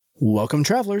Welcome,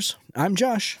 travelers. I'm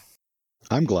Josh.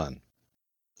 I'm Glenn.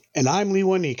 And I'm Lee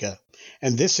Wanika.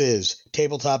 And this is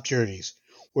Tabletop Journeys,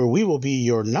 where we will be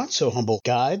your not-so-humble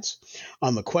guides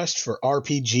on the quest for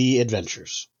RPG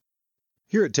adventures.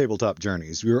 Here at Tabletop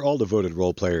Journeys, we are all devoted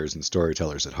role players and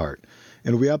storytellers at heart,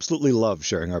 and we absolutely love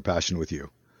sharing our passion with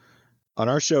you. On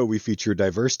our show, we feature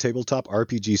diverse tabletop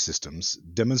RPG systems,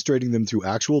 demonstrating them through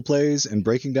actual plays and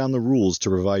breaking down the rules to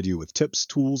provide you with tips,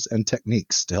 tools, and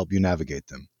techniques to help you navigate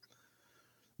them.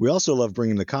 We also love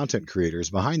bringing the content creators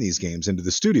behind these games into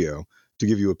the studio to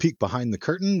give you a peek behind the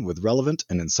curtain with relevant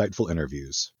and insightful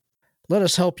interviews. Let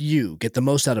us help you get the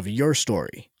most out of your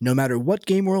story, no matter what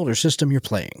game world or system you're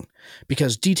playing.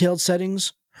 Because detailed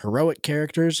settings, heroic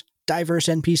characters, diverse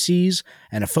NPCs,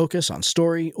 and a focus on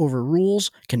story over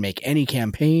rules can make any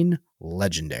campaign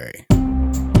legendary.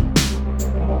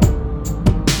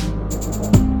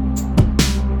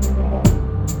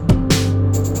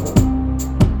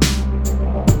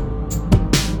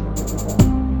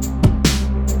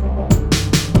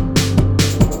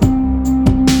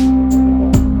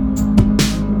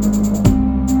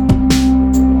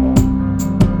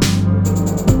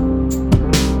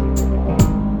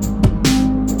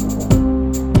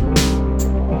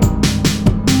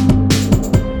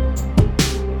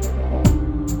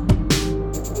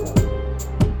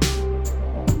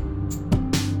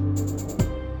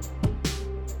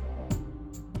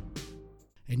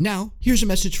 Now, here's a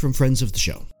message from friends of the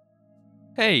show.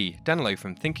 Hey, Danilo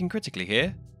from Thinking Critically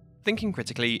here. Thinking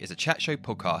Critically is a chat show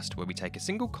podcast where we take a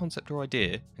single concept or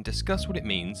idea and discuss what it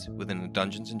means within the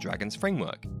Dungeons & Dragons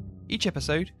framework. Each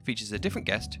episode features a different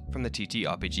guest from the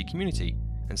TTRPG community,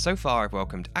 and so far I've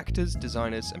welcomed actors,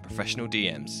 designers, and professional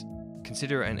DMs.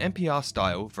 Consider it an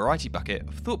NPR-style variety bucket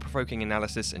of thought-provoking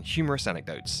analysis and humorous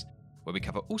anecdotes, where we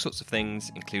cover all sorts of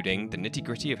things, including the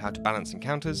nitty-gritty of how to balance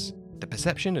encounters, the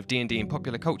perception of D&D in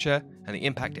popular culture, and the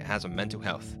impact it has on mental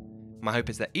health. My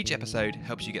hope is that each episode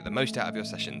helps you get the most out of your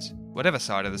sessions, whatever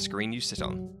side of the screen you sit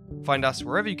on. Find us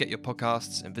wherever you get your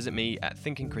podcasts and visit me at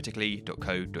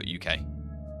thinkingcritically.co.uk.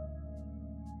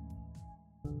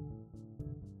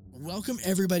 Welcome,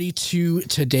 everybody, to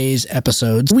today's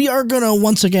episode. We are going to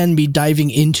once again be diving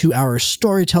into our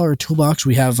Storyteller Toolbox.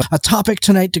 We have a topic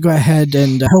tonight to go ahead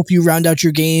and help you round out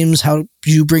your games, help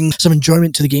you bring some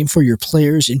enjoyment to the game for your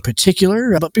players in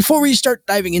particular. But before we start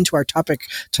diving into our topic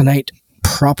tonight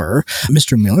proper,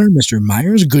 Mr. Miller, Mr.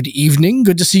 Myers, good evening.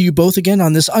 Good to see you both again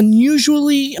on this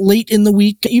unusually late in the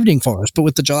week evening for us. But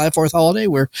with the July 4th holiday,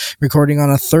 we're recording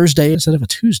on a Thursday instead of a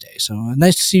Tuesday. So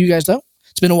nice to see you guys, though.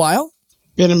 It's been a while.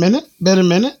 Been a minute.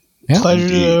 Yeah.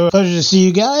 Pleasure to see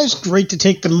you guys. Great to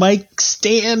take the mic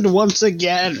stand once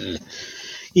again.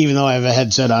 Even though I have a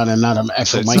headset on and not an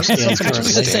actual mic stand.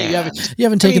 You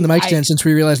haven't taken the mic stand since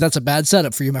we realized that's a bad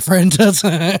setup for you, my friend.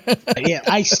 Yeah,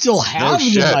 I still have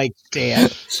the mic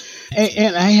stand.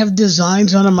 And I have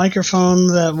designs on a microphone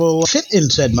that will fit in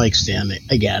said mic stand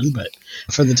again, but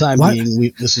for the time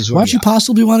being, this is where why don't you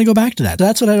possibly want to go back to that?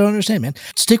 That's what I don't understand, man.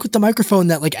 Stick with the microphone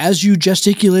that, like, as you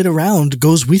gesticulate around,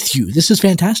 goes with you. This is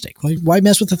fantastic. Why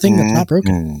mess with the thing that's not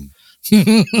broken? For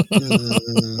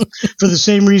the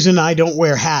same reason I don't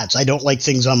wear hats. I don't like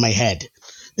things on my head.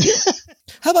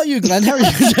 How about you, Glenn? How are you?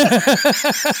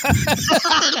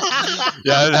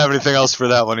 Yeah, I didn't have anything else for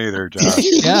that one either, Josh.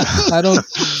 Yeah, I don't.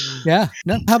 Yeah,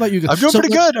 no. How about you? I'm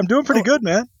doing pretty good,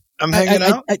 man. I'm hanging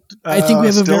out. I think we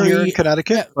have a still very here in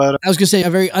Connecticut. Yeah, but I was going to say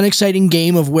a very unexciting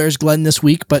game of Where's Glenn this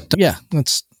week, but yeah,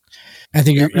 I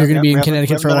think you're going to be in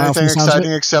Connecticut for a while. From the sounds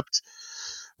exciting, except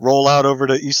roll out over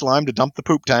to East Lyme to dump the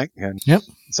poop tank, and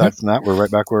aside from that, we're right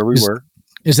back where we were.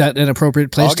 Is that an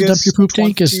appropriate place to dump your poop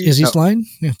tank? Is East Lyme?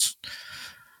 Yes.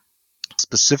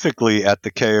 Specifically at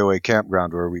the KOA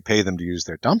campground where we pay them to use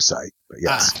their dump site. But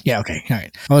yes. Yeah, okay. All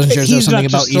right. I wasn't sure if there was something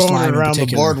about East Lyme around in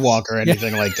the boardwalk or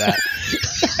anything like that.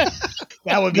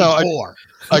 That would be poor.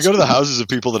 I go to the houses of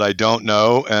people that I don't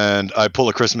know, and I pull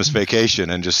a Christmas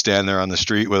vacation and just stand there on the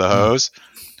street with a hose.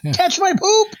 Yeah. Catch my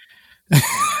poop!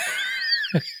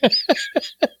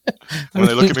 When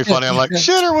they look at me funny, I'm like,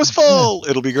 shitter was full!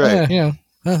 It'll be great. Yeah.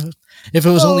 If it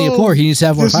was only a pour, he needs to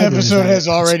have more fiber. This episode has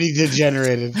already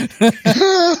degenerated.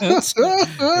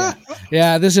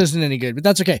 Yeah, this isn't any good, but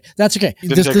that's okay.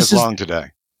 Didn't take us long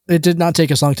today. It did not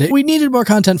take us long today. We needed more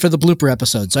content for the blooper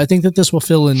episode, so I think that this will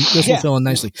fill in. Will fill in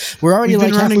nicely. We're already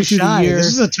like halfway through the year. This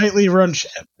is a tightly run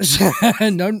ship.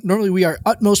 Normally we are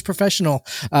utmost professional,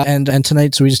 and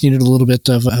tonight, so we just needed a little bit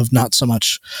of not so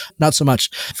much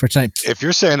for tonight. If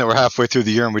you're saying that we're halfway through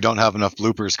the year and we don't have enough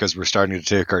bloopers because we're starting to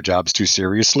take our jobs too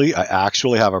seriously, I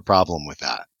actually have a problem with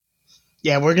that.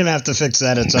 Yeah, we're gonna have to fix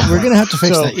that at some point. We're gonna have to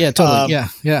fix that. Yeah, totally.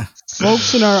 Yeah.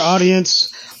 Folks in our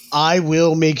audience, I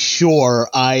will make sure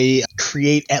I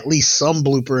create at least some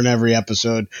blooper in every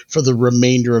episode for the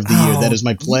remainder of the year. That is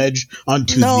my pledge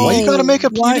onto Well, you got to make a.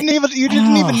 Why- You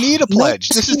didn't even need a pledge.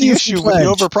 This is the issue with the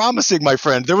overpromising, my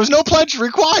friend. There was no pledge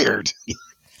required.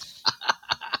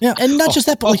 Yeah, and not just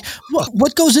that, but like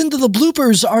what goes into the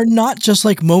bloopers are not just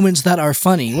like moments that are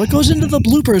funny. What goes into the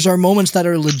bloopers are moments that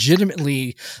are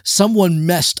legitimately someone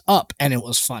messed up and it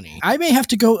was funny. I may have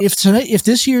to go if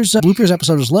this year's bloopers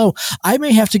episode is low, I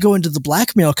may have to go into the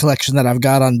blackmail collection that I've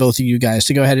got on both of you guys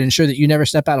to go ahead and ensure that you never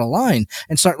step out of line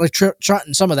and start like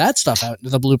trotting some of that stuff out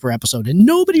into the blooper episode. And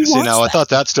nobody wants that. I thought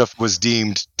that stuff was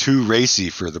deemed too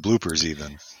racy for the bloopers,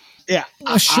 even. Yeah,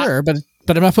 sure, but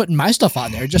I'm not putting my stuff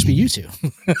on there. It'd just be you two.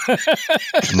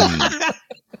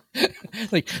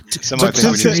 Like some of the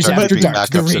things we need to start keeping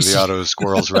backups of the Auto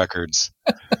Squirrels records.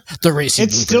 The racing.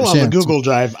 It's still on the Google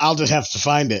Drive. I'll just have to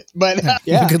find it. But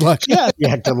yeah, good luck. Yeah,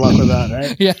 good luck with that,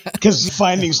 right? Yeah, because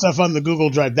finding stuff on the Google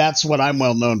Drive, that's what I'm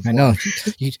well known for. I know.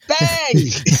 Bang!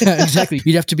 Yeah, exactly.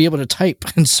 You'd have to be able to type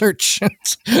and search.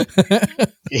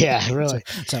 Yeah, really.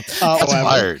 That's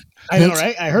fired. I know,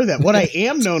 right? I heard that. What I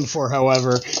am known for,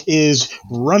 however, is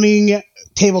running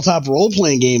tabletop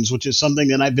role-playing games, which is something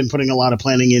that I've been putting a lot of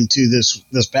planning into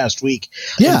this past week.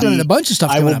 Yeah, and a bunch of stuff.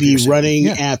 I will be running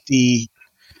at the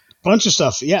bunch of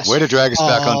stuff. Yes. Way to drag us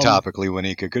back on topically,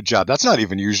 Wanika. Good job. That's not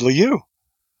even usually you.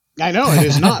 I know it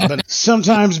is not, but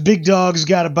sometimes big dogs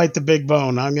got to bite the big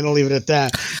bone. I'm going to leave it at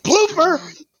that. Blooper.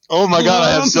 Oh my God,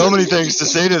 I have so many things to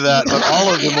say to that, but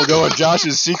all of them will go in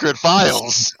Josh's secret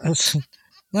files. That's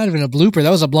not even a blooper. That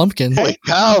was a blumpkin. Holy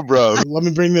cow, bro. Let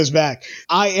me bring this back.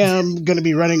 I am going to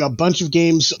be running a bunch of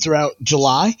games throughout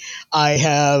July. I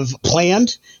have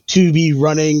planned to be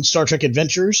running Star Trek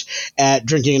Adventures at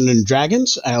Drinking and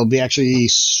Dragons. I'll be actually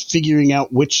figuring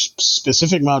out which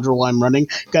specific module I'm running.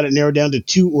 Got it narrowed down to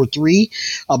 2 or 3.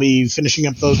 I'll be finishing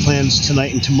up those plans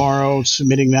tonight and tomorrow,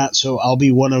 submitting that. So I'll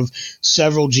be one of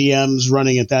several GMs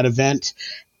running at that event.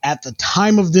 At the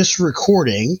time of this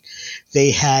recording,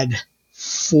 they had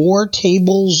 4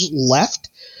 tables left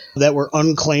that were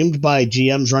unclaimed by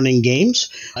GMs running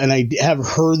games. And I have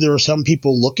heard there are some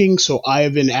people looking. So I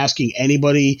have been asking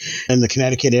anybody in the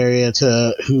Connecticut area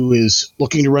who is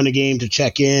looking to run a game to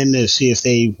check in to see if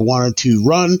they wanted to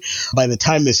run. By the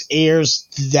time this airs,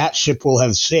 that ship will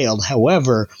have sailed.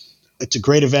 However, it's a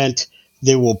great event.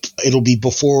 It'll be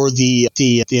before the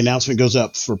announcement goes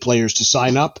up for players to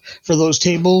sign up for those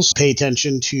tables. Pay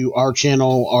attention to our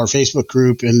channel, our Facebook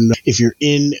group, and if you're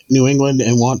in New England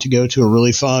and want to go to a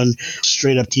really fun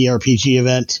straight up TRPG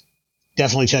event,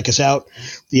 definitely check us out.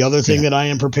 The other thing that I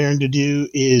am preparing to do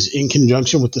is in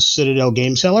conjunction with the Citadel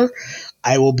Game Cellar,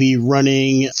 I will be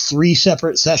running 3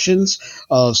 separate sessions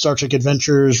of Star Trek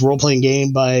Adventures role-playing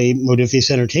game by Modiphius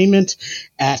Entertainment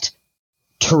at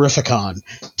Terrificon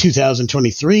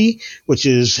 2023, which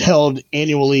is held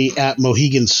annually at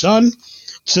Mohegan Sun.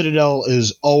 Citadel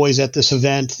is always at this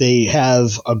event. They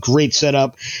have a great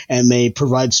setup, and they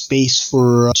provide space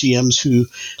for GMs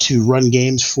to run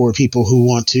games for people who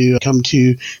want to come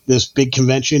to this big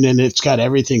convention. And it's got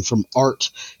everything from art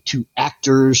to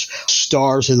actors,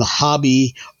 stars in the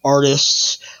hobby,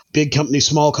 artists, big companies,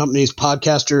 small companies,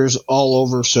 podcasters all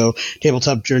over. So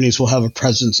Tabletop Journeys will have a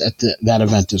presence at that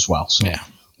event as well. So a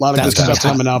lot of good stuff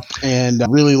coming up, and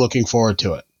really looking forward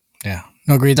to it. Yeah.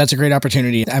 No, great. That's a great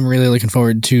opportunity. I'm really looking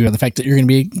forward to the fact that you're going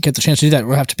to get the chance to do that.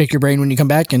 We'll have to pick your brain when you come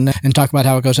back and talk about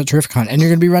how it goes at Terrificon. And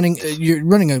you're going to be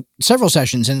running several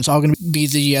sessions, and it's all going to be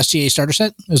the SCA starter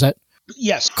set. Is that?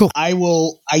 Yes. Cool. I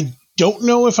don't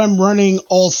know if I'm running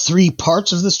all 3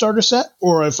 parts of the starter set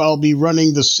or if I'll be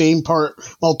running the same part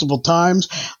multiple times.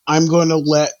 I'm going to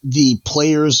let the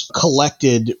players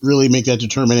collected really make that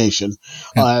determination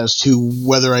as to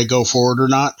whether I go forward or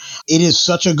not. It is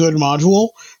such a good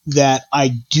module that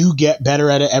I do get better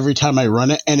at it every time I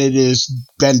run it, and it has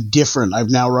been different.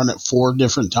 I've now run it 4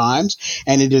 different times,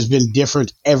 and it has been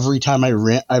different every time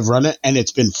I've run it, and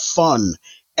it's been fun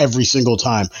every single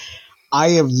time.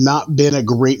 I have not been a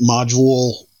great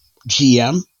module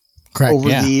GM over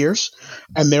the years,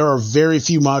 and there are very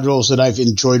few modules that I've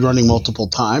enjoyed running multiple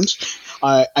times.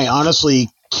 I honestly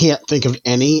can't think of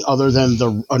any other than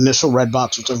the initial Red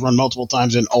Box, which I've run multiple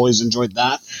times and always enjoyed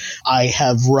that. I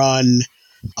have run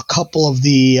a couple of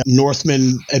the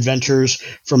Northman adventures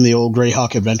from the old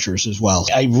Greyhawk Adventures as well.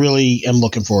 I really am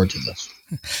looking forward to this.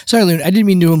 Sorry, Loon, I didn't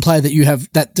mean to imply that you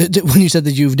have that when you said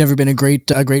that you've never been a great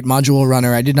module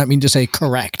runner. I did not mean to say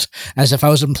correct, as if I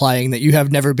was implying that you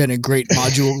have never been a great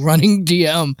module running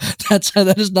DM.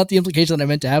 That is not the implication that I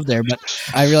meant to have there. But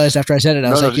I realized after I said it, I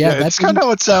was like, yeah, that's kind of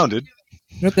how it sounded.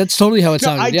 That's totally how it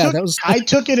No, sounded. I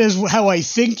took it as how I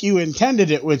think you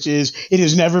intended it, which is it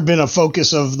has never been a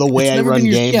focus of the way I run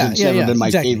games. It's never been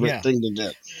my favorite thing to do.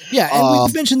 Yeah, and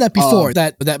we've mentioned that before,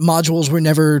 that modules were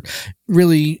never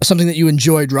really something that you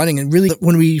enjoyed running. And really,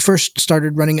 when we first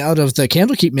started running out of the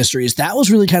Candlekeep Mysteries, that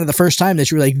was really kind of the first time that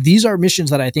you were like, these are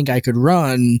missions that I think I could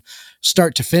run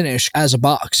start to finish as a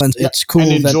box. And it's cool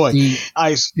and enjoy.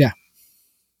 I think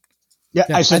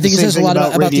it says a lot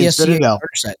about the STA starter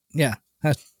set. Yeah.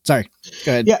 Sorry.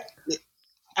 Go ahead. Yeah,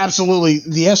 absolutely.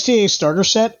 The STA starter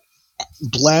set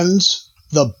blends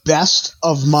the best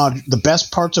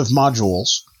parts of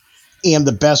modules and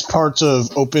the best parts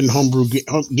of open homebrew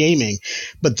gaming,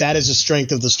 but that is a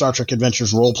strength of the Star Trek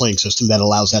Adventures role-playing system that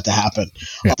allows that to happen.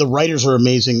 Yeah. The writers are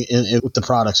amazing with the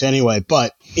products anyway,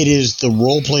 but it is the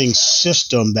role-playing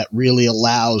system that really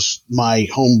allows my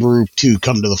homebrew to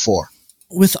come to the fore.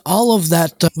 With all of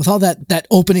that, with all that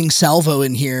opening salvo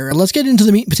in here, let's get into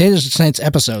the meat and potatoes of tonight's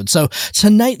episode. So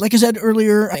tonight, like I said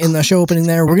earlier in the show opening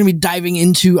there, we're going to be diving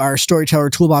into our Storyteller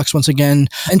Toolbox once again.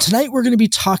 And tonight we're going to be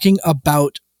talking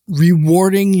about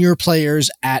rewarding your players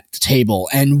at the table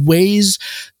and ways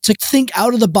to think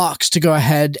out of the box to go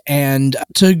ahead and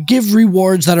to give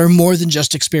rewards that are more than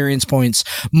just experience points,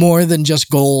 more than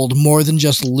just gold, more than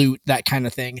just loot, that kind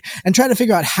of thing, and try to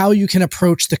figure out how you can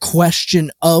approach the question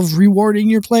of rewarding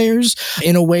your players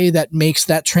in a way that makes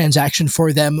that transaction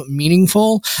for them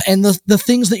meaningful, and the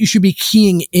things that you should be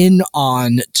keying in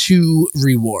on to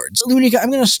rewards. Lunica, I'm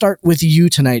going to start with you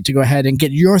tonight to go ahead and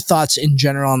get your thoughts in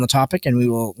general on the topic, and we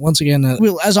will once again,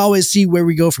 we'll as always see where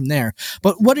we go from there.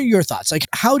 But what are your thoughts? Like,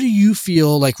 how do you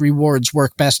feel like rewards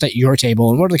work best at your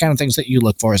table, and what are the kind of things that you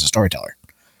look for as a storyteller?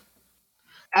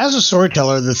 As a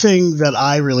storyteller, the thing that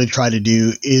I really try to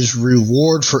do is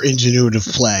reward for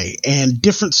ingenuitive play, and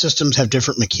different systems have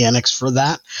different mechanics for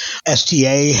that.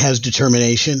 STA has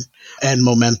determination and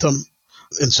momentum,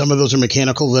 and some of those are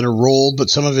mechanical that are rolled, but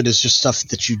some of it is just stuff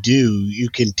that you do. You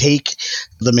can take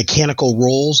the mechanical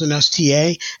rolls in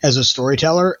STA as a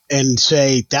storyteller and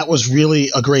say, that was really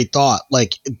a great thought.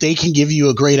 Like, they can give you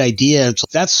a great idea. It's,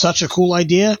 that's such a cool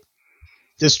idea.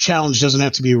 This challenge doesn't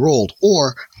have to be rolled.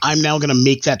 Or I'm now going to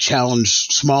make that challenge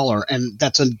smaller. And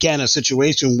that's, again, a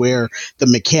situation where the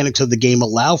mechanics of the game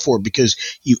allow for it, because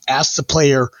you ask the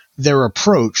player their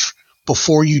approach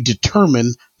before you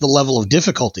determine the level of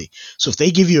difficulty. So if they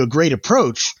give you a great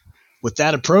approach, with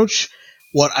that approach,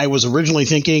 what I was originally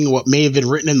thinking, what may have been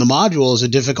written in the module as a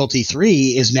difficulty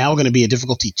 3 is now going to be a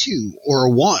difficulty 2 or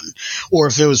a 1. Or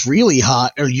if it was really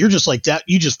hot, or you're just like that,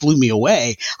 you just blew me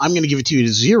away, I'm going to give it to you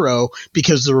to 0,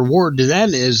 because the reward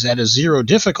then is at a 0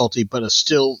 difficulty, but with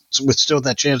still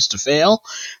that chance to fail.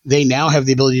 They now have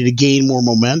the ability to gain more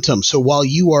momentum. So while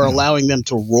you are allowing them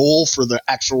to roll for the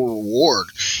actual reward,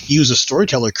 you as a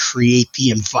storyteller create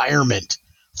the environment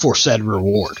for said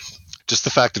reward. Just the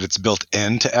fact that it's built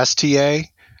into STA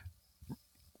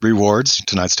rewards,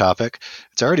 tonight's topic,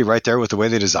 it's already right there with the way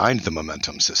they designed the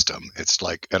momentum system. It's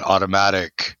like an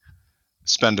automatic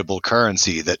spendable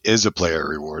currency that is a player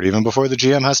reward, even before the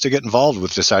GM has to get involved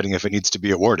with deciding if it needs to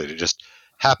be awarded. It just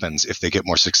happens if they get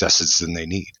more successes than they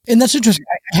need. And that's interesting.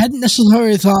 I hadn't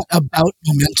necessarily thought about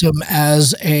momentum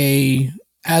as a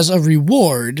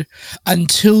reward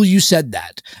until you said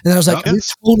that. And I was like, you're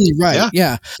totally right.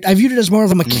 Yeah. I viewed it as more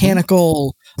of a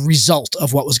mechanical result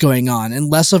of what was going on and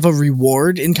less of a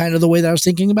reward in kind of the way that I was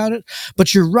thinking about it.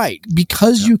 But you're right.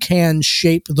 Because you can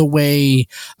shape the way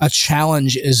a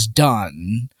challenge is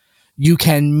done, you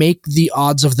can make the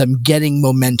odds of them getting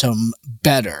momentum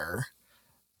better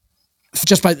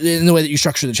just in the way that you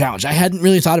structure the challenge. I hadn't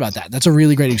really thought about that. That's a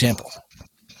really great example.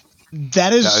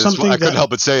 That is something I couldn't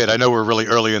help but say it. I know we're really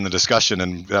early in the discussion,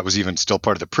 and that was even still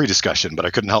part of the pre-discussion, but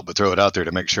I couldn't help but throw it out there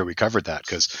to make sure we covered that,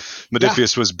 because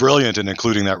Modiphius was brilliant in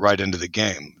including that right into the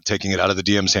game, taking it out of the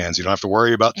DM's hands. You don't have to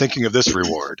worry about thinking of this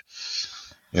reward.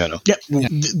 You know? Yeah,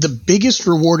 the biggest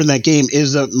reward in that game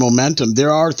is the momentum.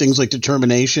 There are things like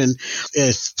determination.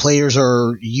 If players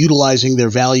are utilizing their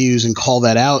values and call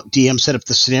that out, DM set up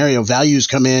the scenario, values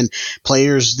come in,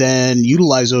 players then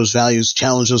utilize those values,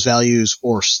 challenge those values,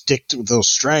 or stick to those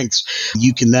strengths.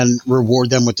 You can then reward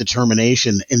them with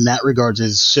determination. In that regard,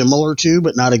 is similar to,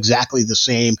 but not exactly the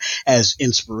same as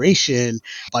Inspiration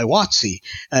by WotC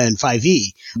and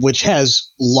 5e, which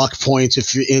has luck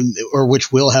points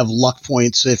which will have luck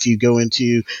points if you go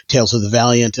into Tales of the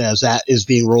Valiant as that is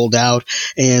being rolled out.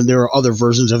 And there are other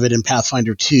versions of it in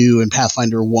Pathfinder 2 and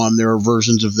Pathfinder 1. There are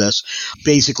versions of this.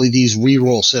 Basically, these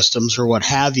reroll systems or what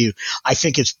have you, I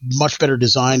think it's much better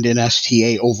designed in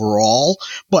STA overall,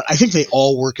 but I think they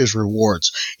all work as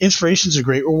rewards. Inspiration's a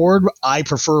great reward. I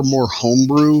prefer more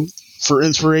homebrew for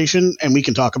inspiration, and we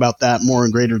can talk about that more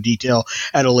in greater detail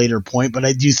at a later point. But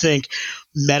I do think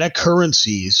meta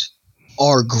currencies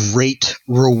are great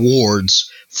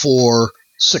rewards for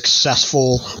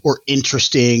successful or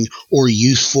interesting or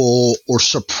useful or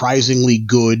surprisingly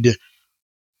good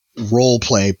role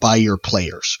play by your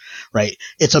players, right?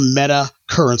 It's a meta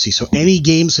currency. So any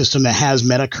game system that has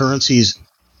meta currencies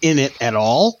in it at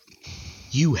all,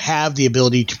 you have the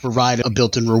ability to provide a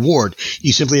built-in reward.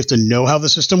 You simply have to know how the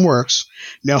system works,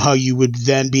 know how you would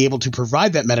then be able to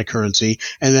provide that meta currency,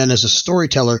 and then as a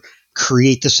storyteller,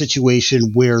 create the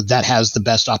situation where that has the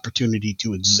best opportunity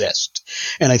to exist.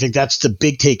 And I think that's the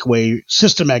big takeaway.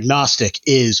 System agnostic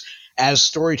is, as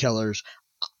storytellers,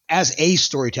 as a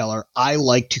storyteller, I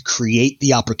like to create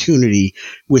the opportunity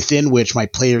within which my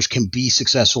players can be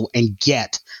successful and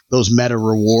get those meta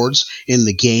rewards in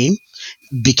the game.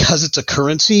 Because it's a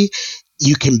currency,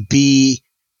 you can be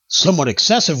somewhat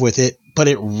excessive with it, but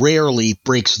it rarely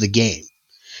breaks the game.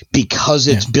 Because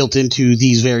it's built into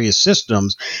these various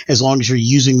systems, as long as you're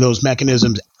using those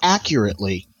mechanisms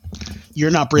accurately,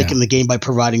 you're not breaking the game by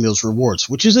providing those rewards,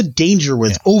 which is a danger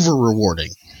with over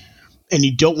rewarding. And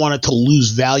you don't want it to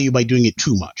lose value by doing it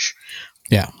too much.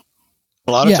 Yeah.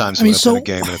 A lot of times when it's in a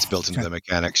game and it's built into the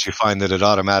mechanics, you find that it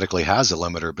automatically has a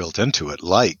limiter built into it,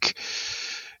 like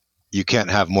you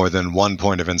can't have more than 1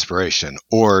 point of inspiration,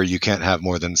 or you can't have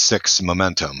more than 6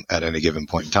 momentum at any given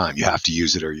point in time. You have to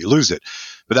use it or you lose it.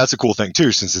 But that's a cool thing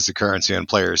too, since it's a currency and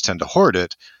players tend to hoard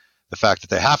it. The fact that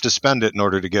they have to spend it in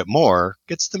order to get more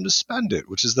gets them to spend it,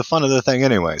 which is the fun of the thing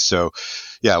anyway. So,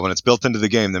 yeah, when it's built into the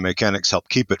game, the mechanics help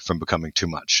keep it from becoming too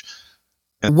much.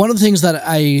 And one of the things that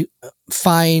I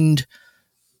find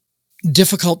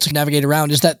difficult to navigate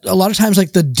around is that a lot of times,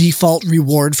 like, the default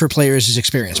reward for players is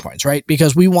experience points, right?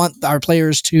 Because we want our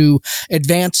players to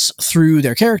advance through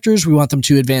their characters. We want them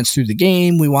to advance through the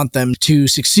game. We want them to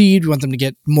succeed. We want them to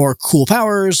get more cool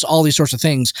powers, all these sorts of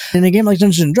things. In a game like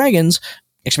Dungeons and Dragons,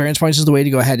 experience points is the way to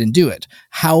go ahead and do it.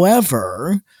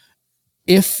 However,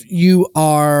 if you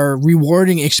are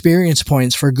rewarding experience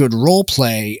points for good role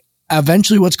play,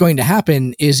 eventually what's going to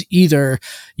happen is either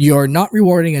you're not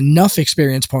rewarding enough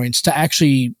experience points to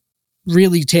actually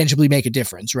really tangibly make a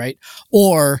difference, right?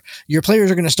 Or your players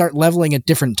are going to start leveling at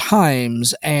different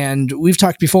times. And we've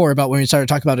talked before about, when we started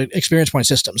talking about experience point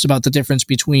systems, about the difference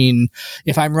between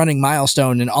if I'm running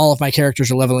Milestone and all of my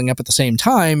characters are leveling up at the same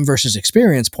time versus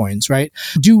experience points, right?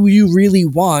 Do you really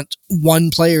want one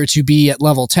player to be at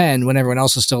level 10 when everyone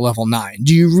else is still level 9?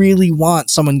 Do you really want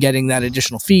someone getting that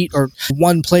additional feat, or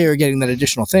one player getting that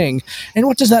additional thing? And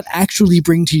what does that actually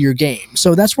bring to your game?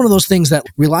 So that's one of those things that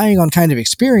relying on kind of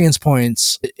experience points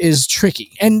is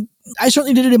tricky. And I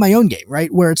certainly did it in my own game,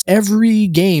 right? Where it's every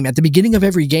game, at the beginning of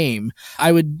every game,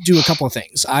 I would do a couple of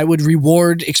things. I would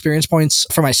reward experience points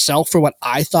for myself for what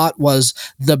I thought was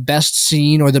the best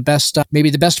scene, or the best,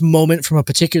 maybe the best moment from a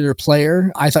particular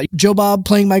player. I thought, Joe Bob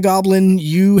playing my Goblin,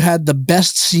 you had the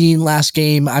best scene last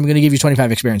game. I'm going to give you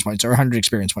 25 experience points or 100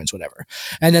 experience points, whatever.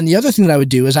 And then the other thing that I would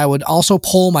do is I would also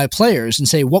poll my players and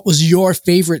say, what was your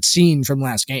favorite scene from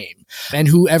last game? And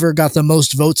whoever got the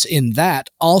most votes in that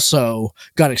also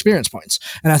got experience points.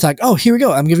 And I thought, oh, here we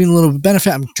go. I'm giving a little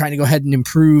benefit. I'm trying to go ahead and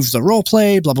improve the role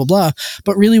play, blah, blah, blah.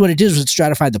 But really what it did was it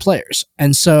stratified the players.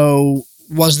 And so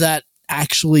was that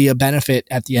actually a benefit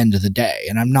at the end of the day?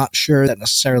 And I'm not sure that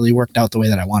necessarily worked out the way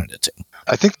that I wanted it to.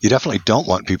 I think you definitely don't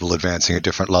want people advancing at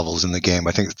different levels in the game.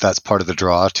 I think that's part of the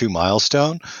draw to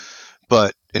Milestone.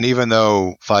 And even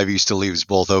though 5e still leaves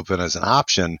both open as an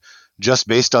option, just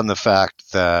based on the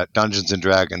fact that Dungeons &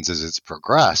 Dragons, as it's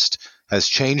progressed, has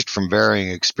changed from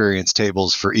varying experience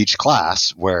tables for each class,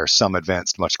 where some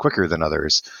advanced much quicker than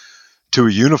others, to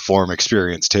a uniform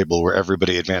experience table where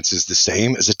everybody advances the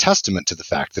same, is a testament to the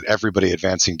fact that everybody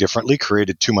advancing differently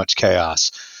created too much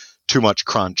chaos, too much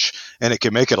crunch, and it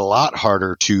can make it a lot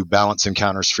harder to balance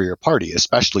encounters for your party,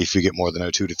 especially if you get more than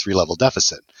a 2 to 3 level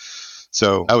deficit.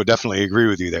 So I would definitely agree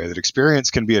with you there, that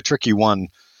experience can be a tricky one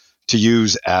to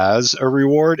use as a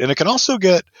reward, and it can also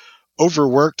get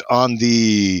overworked on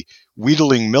the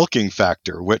wheedling milking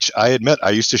factor, which I admit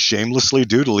I used to shamelessly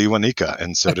do to Lewanika,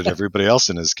 and so did everybody else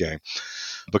in his game.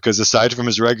 Because aside from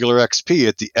his regular XP,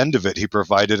 at the end of it, he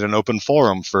provided an open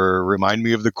forum for remind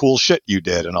me of the cool shit you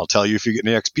did, and I'll tell you if you get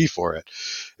any XP for it.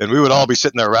 And we would all be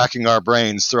sitting there racking our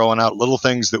brains, throwing out little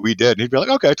things that we did. And he'd be like,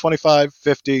 okay, 25,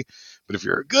 50. But if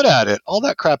you're good at it, all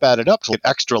that crap added up to an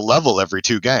extra level every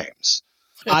 2 games.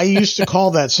 I used to call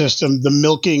that system the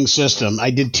milking system. I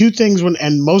did 2 things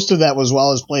and most of that was while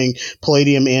I was playing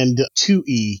Palladium and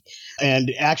 2E.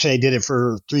 And actually I did it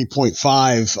for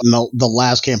 3.5, the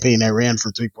last campaign I ran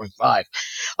for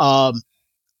 3.5.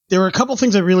 There were a couple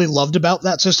things I really loved about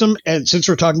that system. And since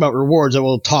we're talking about rewards, I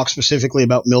will talk specifically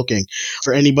about milking.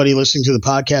 For anybody listening to the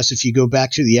podcast, if you go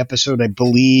back to the episode, I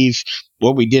believe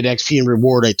what we did XP and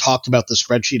reward, I talked about the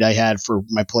spreadsheet I had for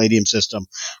my Palladium system.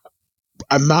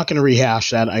 I'm not going to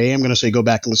rehash that. I am going to say go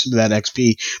back and listen to that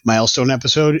XP milestone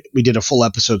episode. We did a full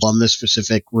episode on this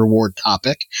specific reward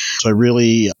topic. So I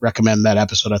really recommend that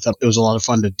episode. I thought it was a lot of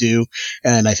fun to do,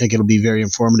 and I think it'll be very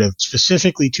informative,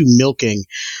 specifically to milking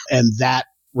and that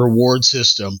reward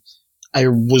system. I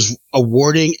was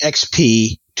awarding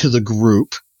XP to the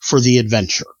group for the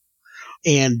adventure.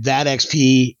 And that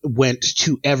XP went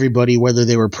to everybody, whether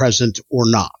they were present or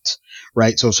not,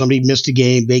 right? So if somebody missed a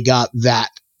game, they got that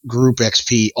group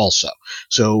XP also.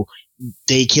 So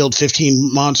they killed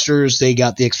 15 monsters. They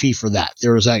got the XP for that.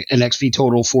 There was an XP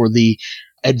total for the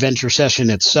adventure session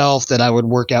itself that I would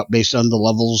work out based on the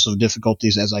levels of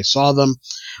difficulties as I saw them.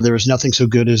 There was nothing so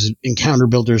good as encounter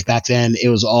builders back then. It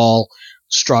was all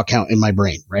straw count in my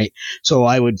brain, right? So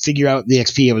I would figure out the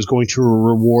XP I was going to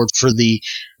reward for the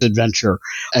adventure,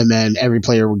 and then every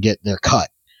player would get their cut.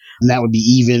 And that would be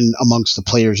even amongst the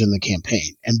players in the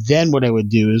campaign. And then what I would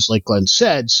do is, like Glenn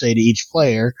said, say to each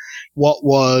player what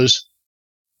was,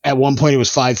 at one point it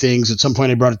was 5 things. At some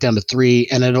point I brought it down to 3.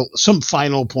 And at some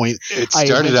final point, it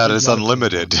started out as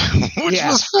unlimited, which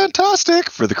was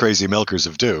fantastic for the crazy milkers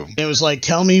of doom. It was like,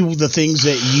 tell me the things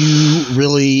that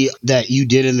you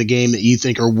did in the game that you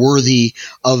think are worthy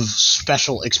of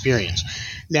special experience.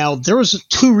 Now, there was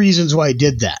 2 reasons why I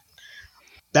did that.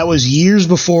 That was years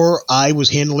before I was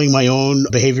handling my own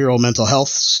behavioral mental health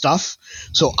stuff.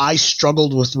 So I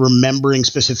struggled with remembering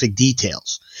specific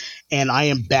details. And I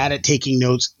am bad at taking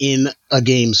notes in a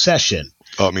game session.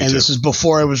 Oh, me too. And this is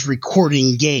before I was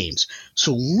recording games.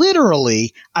 So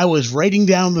literally, I was writing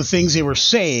down the things they were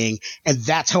saying, and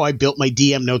that's how I built my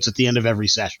DM notes at the end of every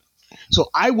session. So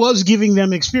I was giving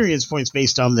them experience points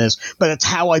based on this, but that's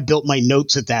how I built my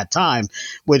notes at that time,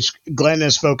 which Glenn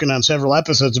has spoken on several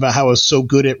episodes about how I was so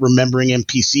good at remembering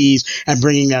NPCs and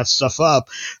bringing that stuff up.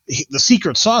 The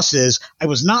secret sauce is I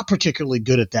was not particularly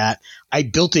good at that. I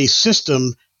built a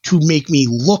system to make me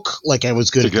look like I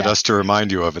was good at that. To get us to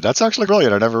remind you of it. That's actually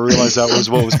brilliant. I never realized that was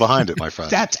what was behind it, my friend.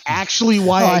 That's actually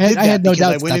why I did that. I had no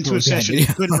doubt I went into a session and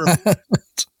couldn't remember.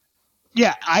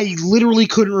 Yeah, I literally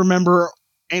couldn't remember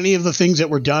any of the things that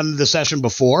were done the session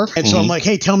before. And so I'm like,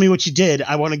 hey, tell me what you did.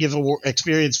 I want to give an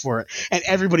experience for it. And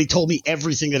everybody told me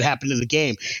everything that happened in the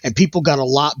game. And people got a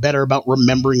lot better about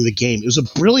remembering the game. It was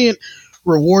a brilliant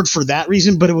reward for that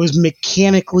reason, but it was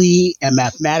mechanically and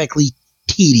mathematically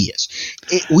tedious.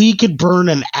 We could burn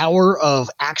an hour of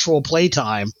actual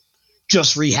playtime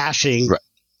just rehashing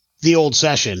the old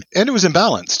session. And it was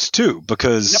imbalanced, too,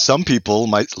 because some people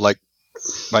might, like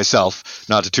myself,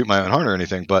 not to toot my own horn or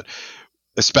anything, but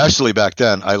especially back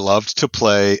then, I loved to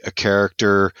play a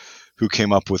character who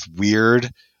came up with weird,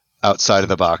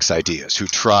 outside-of-the-box ideas, who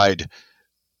tried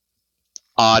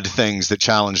odd things that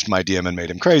challenged my DM and made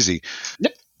him crazy.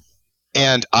 Yep.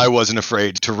 And I wasn't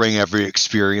afraid to wring every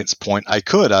experience point I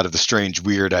could out of the strange,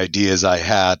 weird ideas I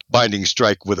had. Binding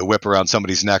Strike with a whip around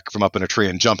somebody's neck from up in a tree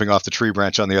and jumping off the tree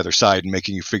branch on the other side and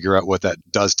making you figure out what that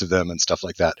does to them and stuff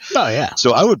like that. Oh, yeah.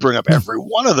 So I would bring up every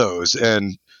one of those,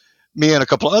 and me and a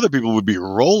couple of other people would be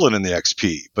rolling in the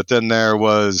XP. But then there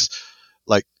was,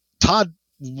 like, Todd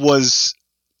was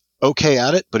okay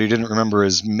at it, but he didn't remember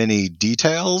as many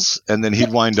details, and then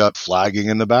he'd wind up flagging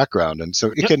in the background, and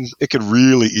so it could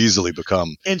really easily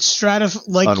become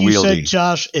like unwieldy. You said,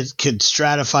 Josh, it could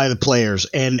stratify the players.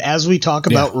 And as we talk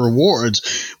about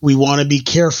rewards, we want to be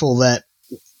careful that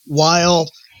while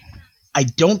I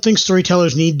don't think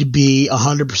storytellers need to be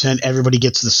 100% everybody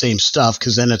gets the same stuff,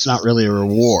 because then it's not really a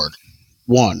reward.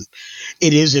 One,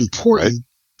 it is important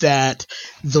that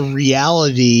the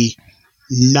reality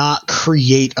not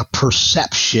create a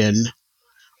perception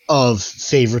of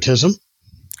favoritism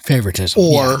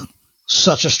or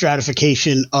such a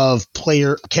stratification of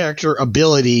player character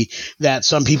ability that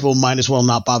some people might as well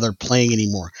not bother playing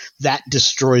anymore. That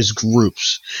destroys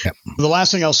groups. Yep. The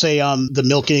last thing I'll say on the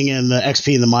milking and the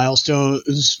XP and the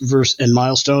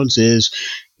milestones is,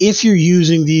 if you're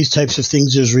using these types of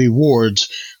things as rewards,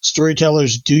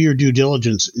 storytellers, do your due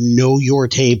diligence, know your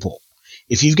table.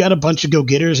 If you've got a bunch of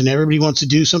go-getters and everybody wants to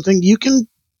do something, you can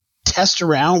test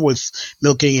around with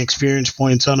milking experience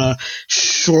points on a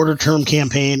shorter-term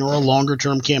campaign or a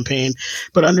longer-term campaign.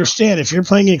 But understand, if you're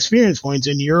playing experience points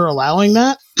and you're allowing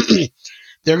that,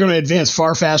 they're going to advance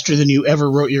far faster than you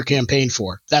ever wrote your campaign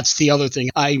for. That's the other thing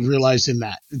I realized in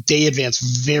that. They advance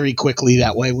very quickly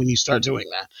that way when you start doing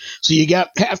that. So you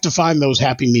have to find those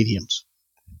happy mediums.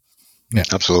 Yeah,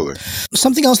 absolutely.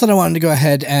 Something else that I wanted to go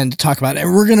ahead and talk about,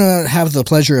 and we're going to have the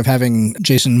pleasure of having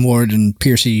Jason Ward and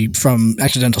Piercy from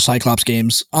Accidental Cyclops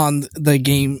Games on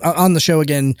the show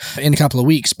again in a couple of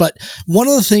weeks. But one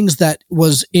of the things that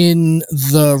was in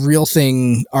the Real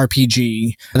Thing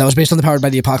RPG that was based on the Powered by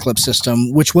the Apocalypse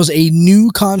system, which was a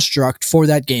new construct for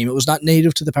that game, it was not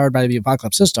native to the Powered by the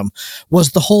Apocalypse system,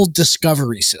 was the whole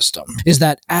discovery system. Is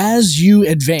that as you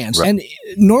advance, and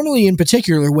normally in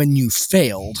particular when you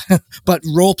failed, but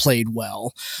role played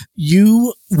well,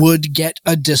 you would get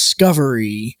a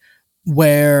discovery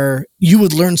where you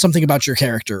would learn something about your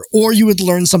character, or you would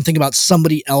learn something about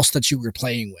somebody else that you were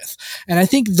playing with. And I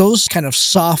think those kind of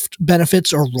soft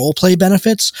benefits or role play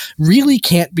benefits really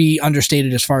can't be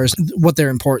understated as far as what their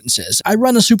importance is. I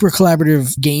run a super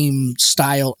collaborative game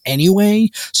style anyway,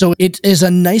 so it is a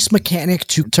nice mechanic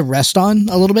to rest on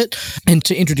a little bit and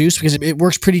to introduce, because it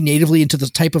works pretty natively into the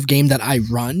type of game that I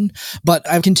run. But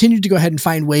I've continued to go ahead and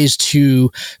find ways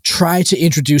to try to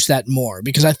introduce that more,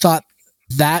 because I thought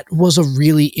that was a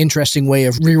really interesting way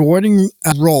of rewarding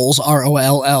roles,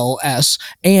 ROLLS,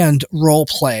 and role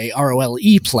play,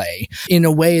 ROLE play, in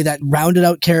a way that rounded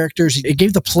out characters. It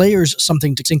gave the players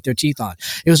something to sink their teeth on.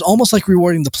 It was almost like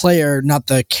rewarding the player, not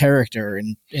the character,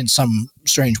 in some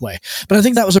strange way. But I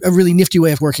think that was a really nifty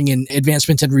way of working in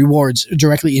advancement and rewards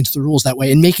directly into the rules that way,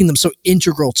 and making them so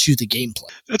integral to the gameplay.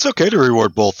 It's okay to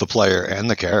reward both the player and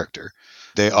the character.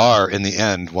 They are, in the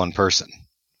end, one person.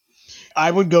 I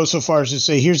would go so far as to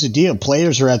say, here's the deal.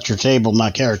 Players are at your table,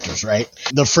 not characters, right?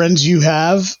 The friends you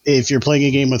have, if you're playing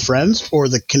a game with friends, or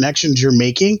the connections you're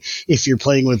making, if you're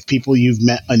playing with people you've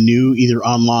met anew, either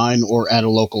online or at a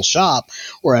local shop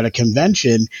or at a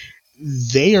convention,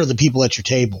 they are the people at your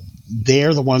table.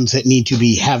 They're the ones that need to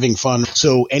be having fun.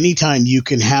 So anytime you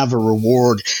can have a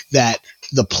reward that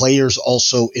the players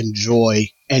also enjoy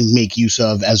and make use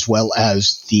of, as well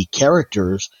as the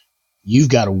characters, you've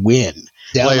got to win.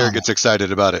 The player gets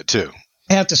excited about it too.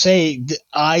 I have to say,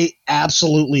 I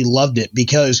absolutely loved it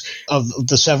because of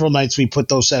the several nights we put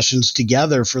those sessions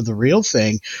together for the Real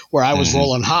Thing, where I was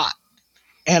rolling hot.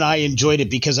 And I enjoyed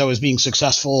it because I was being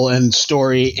successful in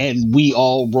story, and we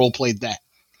all role played that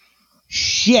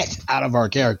shit out of our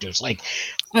characters. Like,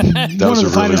 one of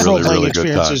the finest role-playing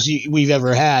experiences we've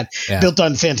ever had, built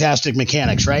on fantastic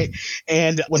mechanics, right?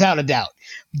 And without a doubt.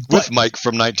 With Mike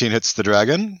from 19 Hits the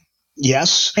Dragon.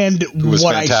 Yes. And who was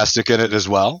fantastic in it as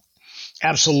well.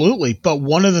 Absolutely. But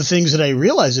one of the things that I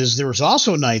realized is there was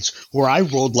also nights where I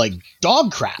rolled like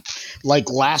dog crap. Like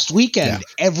last weekend,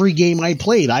 every game I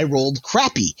played, I rolled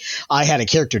crappy. I had a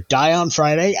character die on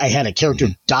Friday. I had a character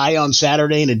die on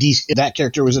Saturday that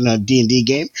character was in a D&D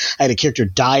game. I had a character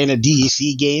die in a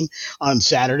DC game on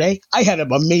Saturday. I had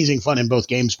amazing fun in both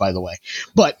games, by the way.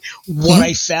 But what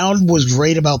I found was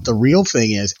great about the Real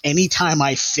Thing is anytime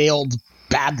I failed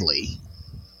badly,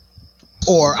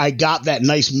 or I got that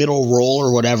nice middle roll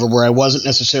or whatever where I wasn't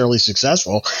necessarily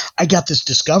successful, I got this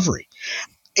discovery.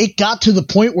 It got to the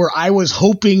point where I was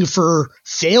hoping for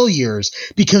failures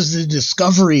because the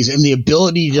discoveries and the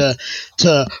ability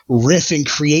to riff and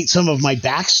create some of my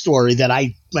backstory that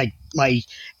my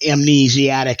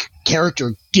amnesiac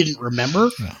character didn't remember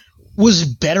was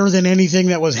better than anything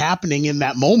that was happening in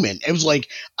that moment. It was like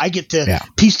I get to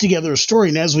piece together a story,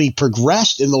 and as we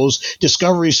progressed and those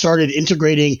discoveries started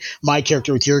integrating my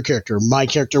character with your character, my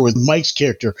character with Mike's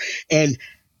character, and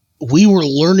we were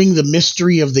learning the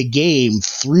mystery of the game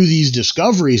through these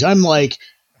discoveries, I'm like,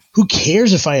 who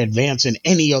cares if I advance in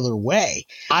any other way?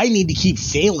 I need to keep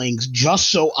failing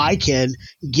just so I can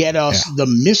get us the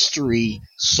mystery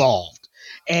solved.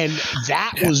 And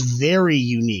that was very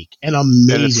unique and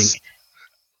amazing.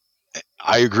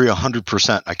 I agree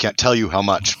 100%. I can't tell you how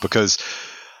much, because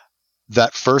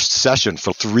that first session,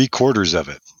 for 3/4 of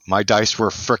it, my dice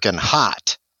were frickin'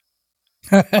 hot.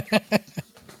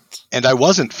 And I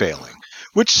wasn't failing,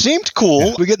 which seemed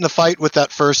cool. We get in the fight with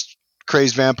that first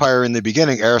crazed vampire in the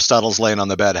beginning. Aristotle's laying on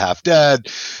the bed half dead.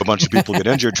 A bunch of people get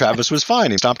injured. Travis was fine.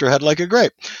 He stomped her head like a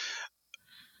grape.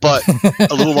 But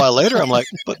a little while later, I'm like,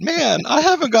 but man, I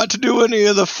haven't got to do any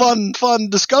of the fun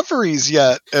discoveries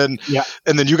yet. And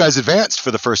then you guys advanced for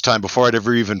the first time before I'd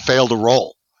ever even failed a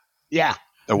roll. Yeah.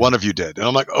 And one of you did. And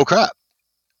I'm like, oh, crap.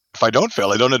 If I don't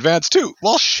fail, I don't advance too.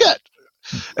 Well, shit.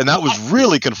 And that was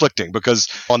really conflicting because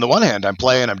on the one hand, I'm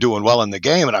playing, I'm doing well in the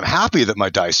game, and I'm happy that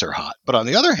my dice are hot. But on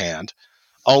the other hand,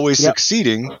 always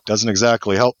succeeding doesn't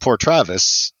exactly help poor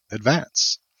Travis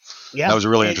advance. Yeah. That was a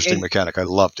really interesting mechanic. I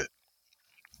loved it.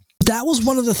 That was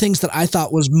one of the things that I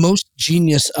thought was most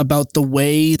genius about the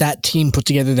way that team put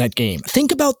together that game.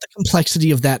 Think about the complexity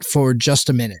of that for just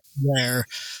a minute, where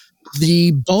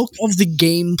the bulk of the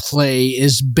gameplay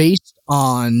is based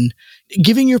on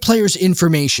giving your players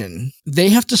information. They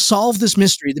have to solve this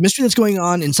mystery, the mystery that's going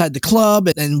on inside the club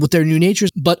and with their new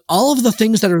natures. But all of the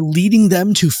things that are leading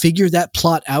them to figure that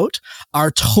plot out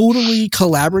are totally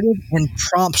collaborative and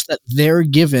prompts that they're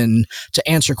given to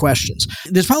answer questions.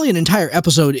 There's probably an entire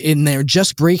episode in there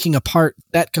just breaking apart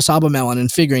that cassava melon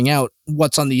and figuring out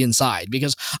what's on the inside,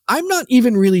 because I'm not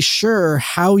even really sure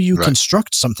how you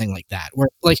construct something like that, where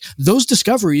like those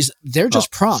discoveries, they're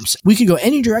just prompts. We could go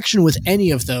any direction with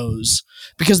any of those,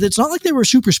 because it's not like they were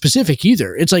super specific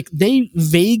either. It's like they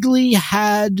vaguely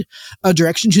had a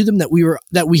direction to them that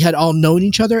we had all known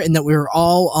each other and that we were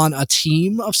all on a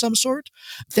team of some sort.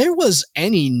 There was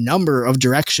any number of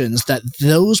directions that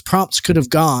those prompts could have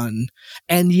gone,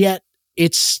 and yet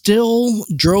it still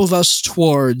drove us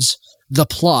towards the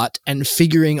plot and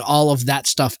figuring all of that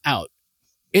stuff out.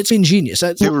 It's ingenious.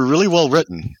 They were really well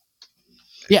written.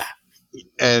 Yeah.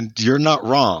 And you're not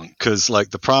wrong, because like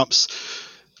the prompts,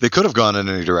 they could have gone in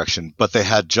any direction, but they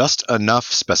had just enough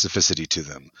specificity to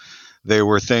them. They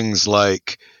were things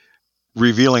like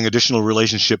revealing additional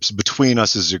relationships between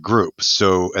us as a group.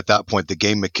 So at that point, the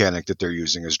game mechanic that they're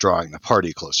using is drawing the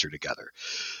party closer together.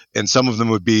 And some of them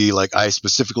would be like, I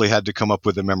specifically had to come up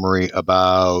with a memory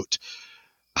about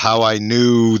how I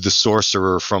knew the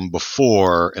sorcerer from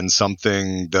before and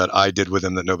something that I did with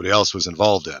him that nobody else was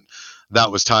involved in.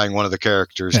 That was tying one of the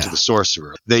characters to the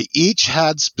sorcerer. They each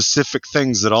had specific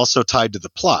things that also tied to the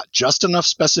plot, just enough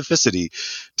specificity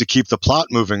to keep the plot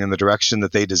moving in the direction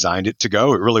that they designed it to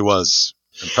go. It really was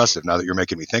impressive now that you're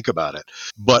making me think about it,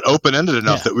 but open-ended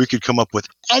enough that we could come up with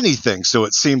anything. So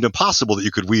it seemed impossible that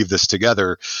you could weave this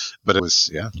together, but it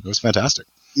was fantastic.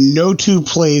 No two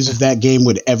plays of that game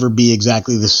would ever be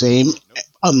exactly the same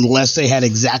unless they had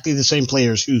exactly the same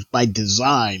players who by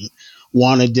design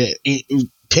wanted to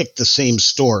pick the same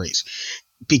stories,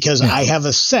 because I have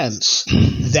a sense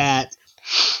that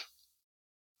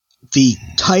the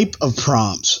type of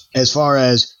prompts as far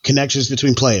as connections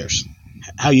between players,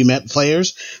 how you met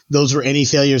players, those were any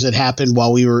failures that happened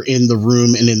while we were in the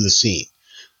room and in the scene.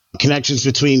 Connections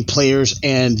between players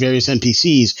and various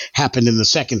NPCs happened in the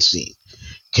second scene.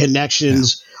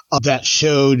 Connections that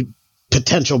showed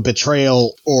potential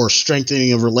betrayal or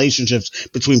strengthening of relationships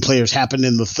between players happened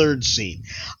in the third scene.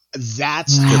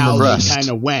 That's how they kind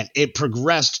of went. It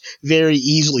progressed very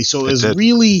easily. So it was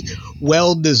really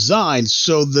well designed.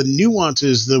 So the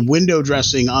nuances, the window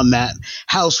dressing on that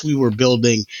house we were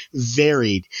building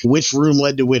varied. Which room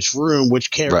led to which room,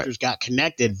 which characters got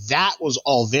connected. That was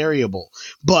all variable.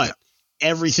 But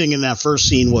everything in that first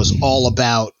scene was all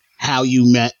about how you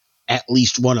met at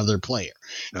least one other player.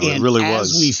 No, and it really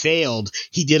as was. we failed,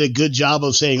 he did a good job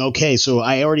of saying, okay, so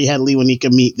I already had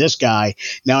Lewanika meet this guy.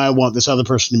 Now I want this other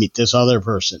person to meet this other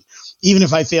person. Even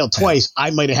if I failed twice,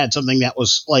 I might have had something that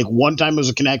was like one time it was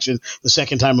a connection, the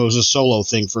second time it was a solo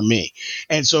thing for me.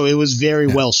 And so it was very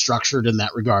well structured in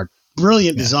that regard.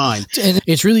 Brilliant design. And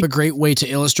it's really a great way to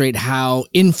illustrate how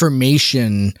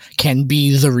information can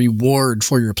be the reward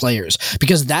for your players,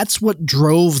 because that's what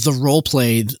drove the role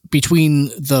play between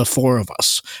the four of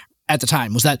us at the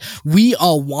time, was that we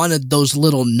all wanted those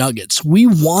little nuggets. We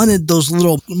wanted those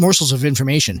little morsels of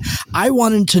information. I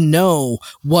wanted to know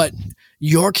what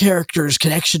your character's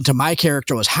connection to my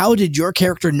character was. How did your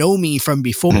character know me from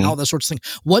before? And all that sorts of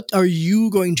thing. What are you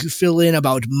going to fill in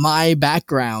about my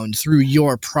background through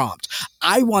your prompt?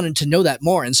 I wanted to know that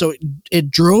more. And so it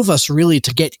drove us really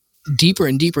to get deeper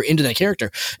and deeper into that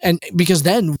character. And because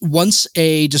then once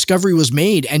a discovery was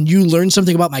made and you learned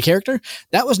something about my character,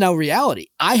 that was now reality.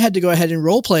 I had to go ahead and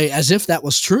role play as if that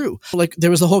was true. Like there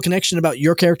was the whole connection about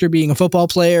your character being a football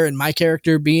player and my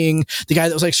character being the guy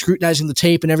that was like scrutinizing the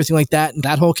tape and everything like that. And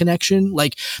that whole connection,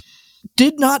 like,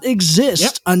 did not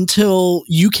exist until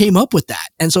you came up with that.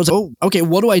 And so it's like, oh, okay,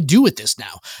 what do I do with this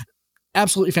now?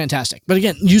 Absolutely fantastic. But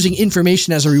again, using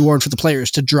information as a reward for the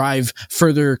players to drive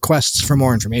further quests for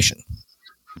more information.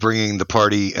 Bringing the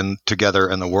party together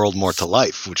and the world more to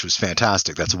life, which was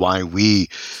fantastic. That's why we,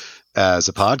 as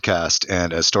a podcast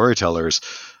and as storytellers,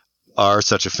 are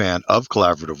such a fan of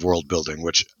collaborative world building,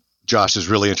 which Josh has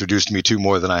really introduced me to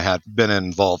more than I had been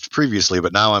involved previously.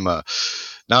 But now I'm a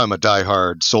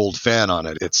diehard sold fan on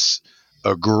it. It's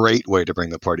a great way to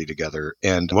bring the party together.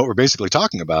 And what we're basically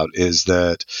talking about is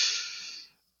that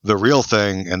the real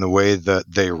thing and the way that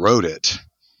they wrote it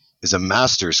is a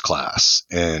master's class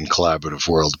in collaborative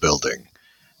world building,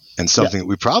 and something that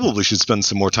we probably should spend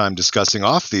some more time discussing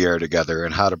off the air together,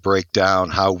 and how to break down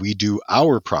how we do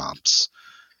our prompts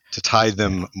to tie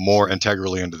them more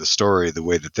integrally into the story the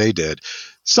way that they did.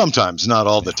 Sometimes, not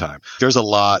all the time. There's a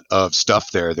lot of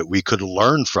stuff there that we could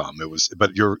learn from.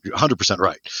 But you're 100%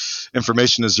 right.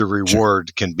 Information as a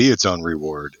reward can be its own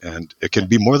reward, and it can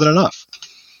be more than enough.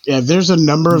 Yeah, there's a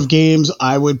number of games.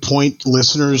 I would point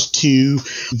listeners to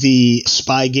the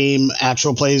spy game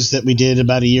actual plays that we did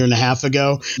about a year and a half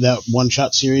ago, that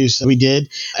one-shot series that we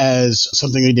did, as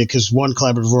something we did because one,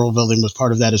 collaborative world building was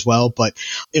part of that as well, but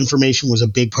information was a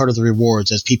big part of the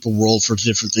rewards. As people rolled for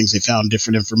different things, they found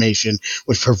different information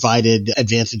which provided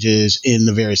advantages in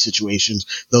the various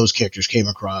situations those characters came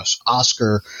across.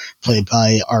 Oscar, played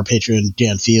by our patron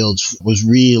Dan Fields, was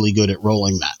really good at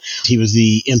rolling that. He was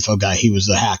the info guy. He was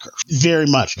the hacker. Very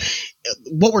much.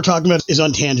 What we're talking about is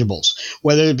untangibles,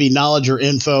 whether it be knowledge or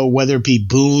info, whether it be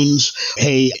boons.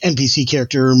 Hey, NPC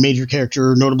character, major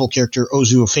character, notable character owes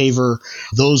you a favor.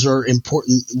 Those are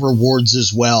important rewards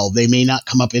as well. They may not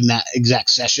come up in that exact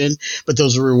session, but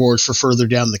those are rewards for further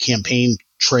down the campaign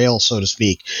trail, so to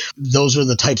speak. Those are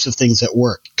the types of things that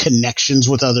work. Connections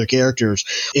with other characters.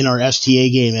 In our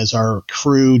STA game, as our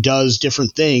crew does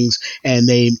different things and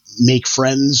they make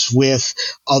friends with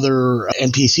other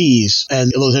NPCs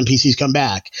and those NPCs come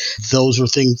back, those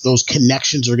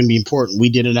connections are going to be important. We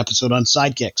did an episode on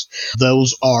sidekicks.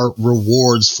 Those are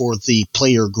rewards for the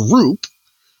player group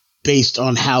based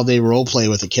on how they role play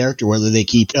with a character, whether they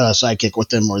keep a sidekick with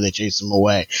them or they chase them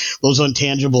away. Those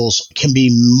intangibles can be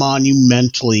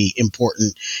monumentally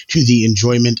important to the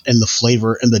enjoyment and the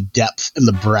flavor and the depth and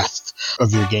the breadth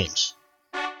of your games.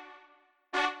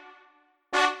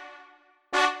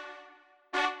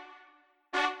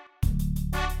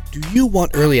 Do you want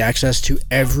early access to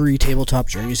every Tabletop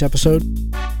Journeys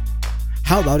episode?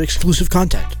 How about exclusive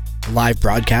content, live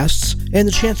broadcasts, and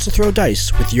the chance to throw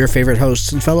dice with your favorite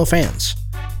hosts and fellow fans?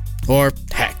 Or,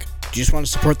 heck, do you just want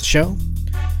to support the show?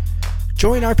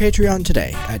 Join our Patreon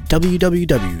today at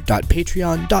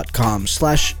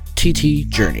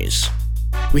www.patreon.com/ttjourneys.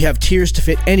 We have tiers to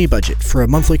fit any budget for a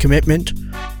monthly commitment,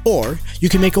 or you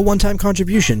can make a one-time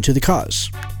contribution to the cause.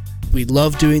 We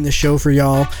love doing the show for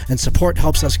y'all, and support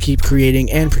helps us keep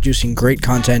creating and producing great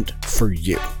content for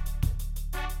you.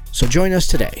 So join us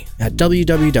today at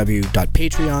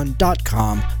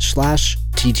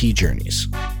www.patreon.com/ttjourneys.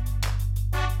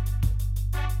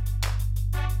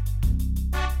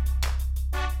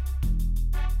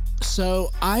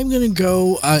 So I'm gonna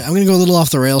go a little off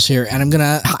the rails here, and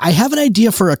I have an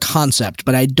idea for a concept,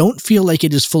 but I don't feel like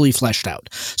it is fully fleshed out.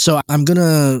 So I'm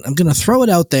gonna throw it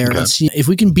out there and see if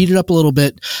we can beat it up a little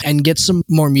bit and get some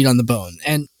more meat on the bone.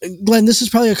 And Glenn, this is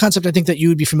probably a concept I think that you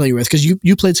would be familiar with because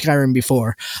you played Skyrim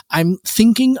before. I'm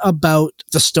thinking about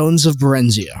the Stones of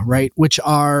Berenzia, right? Which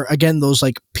are, again, those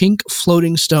like pink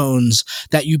floating stones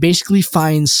that you basically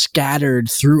find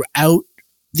scattered throughout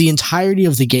the entirety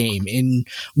of the game in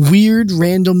weird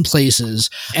random places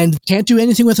and can't do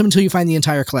anything with them until you find the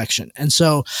entire collection. And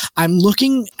so I'm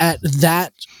looking at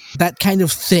that kind of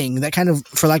thing, that kind of,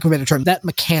 for lack of a better term, that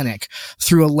mechanic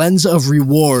through a lens of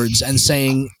rewards and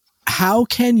saying, how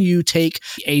can you take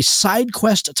a side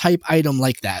quest type item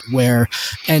like that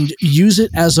and use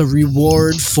it as a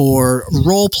reward for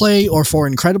role play or for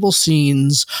incredible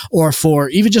scenes or for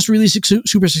even just really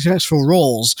super successful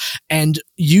roles, and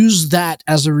use that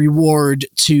as a reward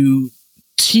to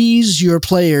tease your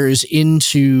players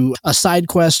into a side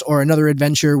quest or another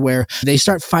adventure where they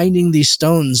start finding these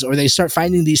stones or they start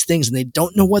finding these things and they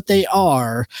don't know what they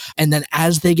are. And then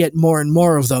as they get more and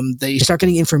more of them, they start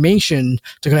getting information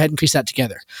to go ahead and piece that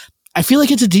together. I feel like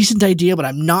it's a decent idea, but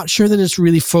I'm not sure that it's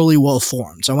really fully well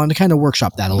formed. So I want to kind of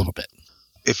workshop that a little bit.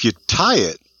 If you tie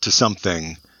it to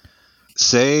something,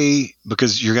 say,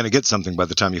 because you're going to get something by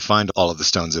the time you find all of the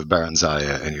stones of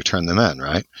Berenzia and you turn them in,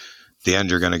 right? At the end,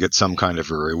 you're going to get some kind of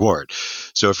a reward.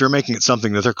 So if you're making it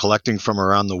something that they're collecting from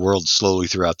around the world slowly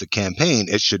throughout the campaign,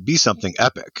 it should be something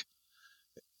epic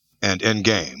and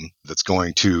in-game that's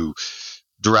going to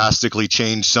drastically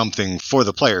change something for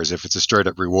the players if it's a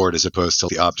straight-up reward as opposed to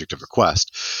the object of a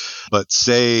quest. But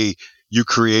say you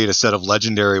create a set of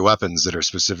legendary weapons that are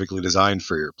specifically designed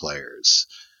for your players,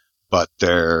 but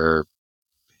that's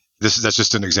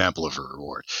just an example of a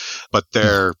reward, but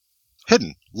they're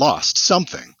hidden, lost,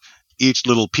 something. Each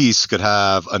little piece could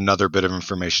have another bit of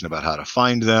information about how to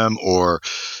find them, or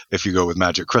if you go with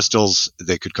magic crystals,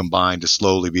 they could combine to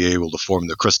slowly be able to form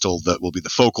the crystal that will be the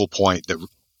focal point that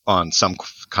on some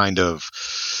kind of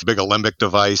big alembic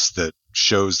device that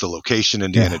shows the location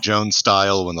Indiana Jones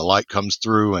style when the light comes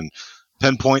through and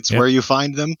pinpoints where you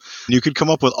find them. You could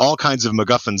come up with all kinds of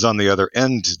MacGuffins on the other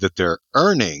end that they're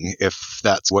earning if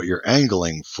that's what you're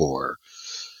angling for.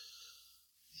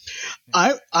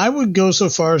 I would go so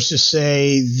far as to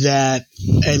say that,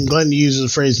 and Glenn uses the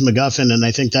phrase MacGuffin, and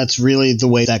I think that's really the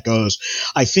way that goes.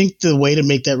 I think the way to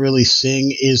make that really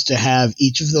sing is to have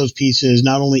each of those pieces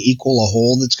not only equal a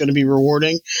whole that's going to be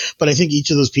rewarding, but I think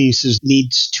each of those pieces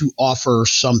needs to offer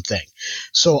something.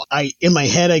 So in my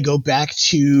head, I go back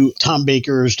to Tom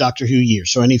Baker's Doctor Who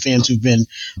years. So any fans who've been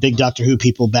big Doctor Who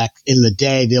people back in the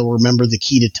day, they'll remember the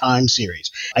Key to Time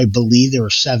series. I believe there were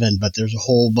 7, but there's a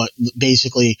whole, but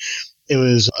basically it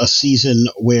was a season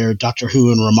where Doctor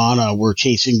Who and Romana were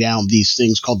chasing down these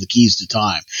things called the Keys to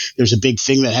Time. There's a big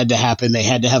thing that had to happen. They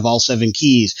had to have all 7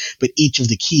 keys, but each of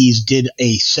the keys did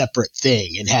a separate thing.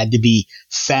 It had to be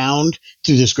found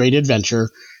through this great adventure.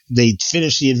 They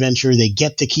finish the adventure. They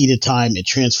get the key to time. It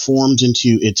transforms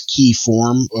into its key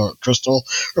form or crystal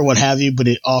or what have you, but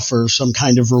it offers some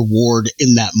kind of reward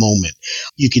in that moment.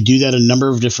 You could do that a number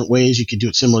of different ways. You could do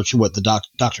it similar to what the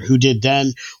Doctor Who did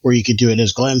then, or you could do it,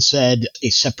 as Glenn said, a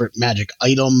separate magic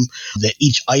item, that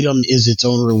each item is its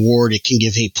own reward. It can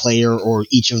give a player or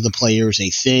each of the players a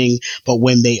thing, but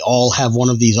when they all have one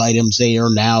of these items, they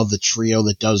are now the trio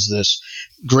that does this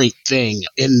great thing.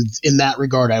 In that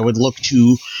regard, I would look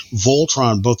to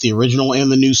Voltron, both the original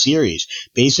and the new series.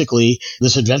 Basically,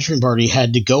 this adventuring party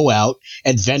had to go out,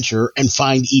 adventure, and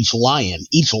find each lion.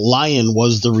 Each lion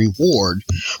was the reward,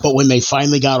 but when they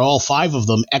finally got all 5 of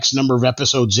them, X number of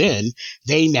episodes in,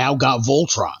 they now got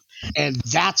Voltron. And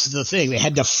that's the thing. They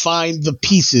had to find the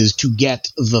pieces to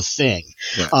get the thing.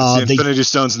 Yeah, the Infinity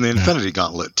Stones and the Infinity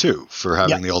Gauntlet, too, for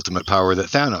having the ultimate power that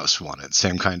Thanos wanted.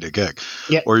 Same kind of gig.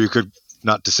 Yeah. Or you could,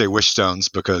 not to say wish stones,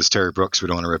 because Terry Brooks, we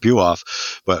don't want to rip you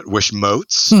off, but wish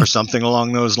motes or something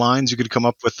along those lines. You could come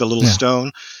up with a little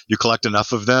stone. You collect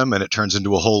enough of them, and it turns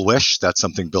into a whole wish. That's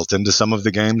something built into some of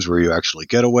the games where you actually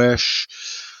get a wish.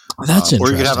 Oh, that's interesting. Or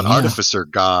you could have an artificer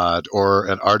god or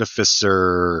an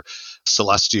artificer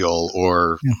celestial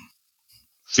or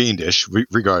fiendish,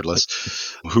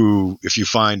 regardless, who, if you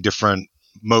find different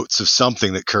motes of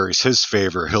something that curries his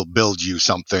favor, he'll build you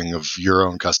something of your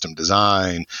own custom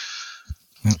design.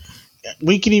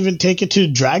 We can even take it to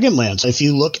Dragonlance. If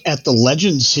you look at the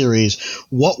Legends series,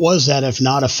 what was that if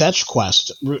not a fetch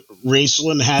quest?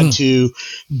 Raistlin had to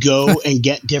go and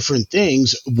get different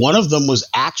things. One of them was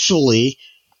actually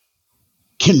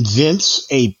convince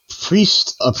a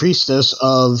priestess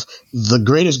of the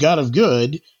greatest god of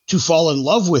good to fall in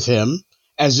love with him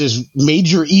as this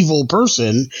major evil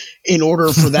person in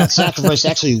order for that sacrifice to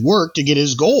actually work to get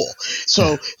his goal.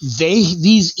 So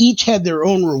these each had their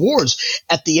own rewards.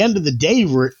 At the end of the day,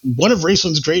 one of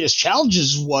Raistlin's greatest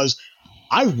challenges was,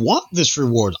 I want this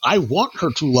reward. I want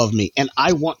her to love me, and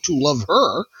I want to love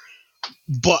her,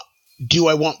 but do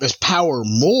I want this power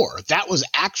more? That was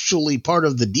actually part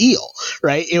of the deal,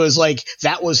 right? It was like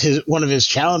that was one of his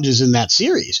challenges in that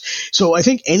series. So I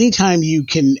think anytime you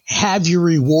can have your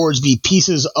rewards be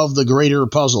pieces of the greater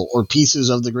puzzle or pieces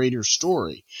of the greater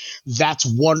story, that's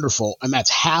wonderful. And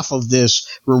that's half of this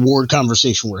reward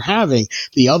conversation we're having.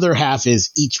 The other half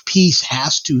is each piece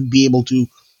has to be able to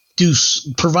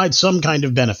provide some kind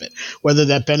of benefit, whether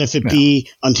that benefit be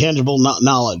untangible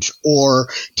knowledge or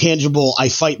tangible, I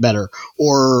fight better,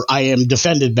 or I am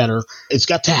defended better. It's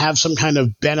got to have some kind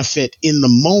of benefit in the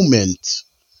moment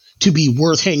to be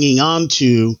worth hanging on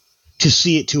to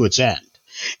see it to its end.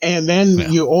 And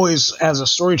then you always, as a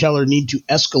storyteller, need to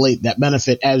escalate that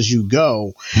benefit as you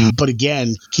go. But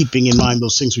again, keeping in mind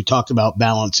those things we talked about,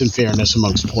 balance and fairness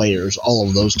amongst players, all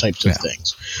of those types of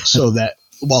things, so that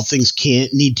while things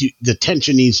the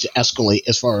tension needs to escalate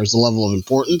as far as the level of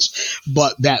importance,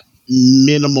 but that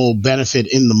minimal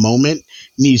benefit in the moment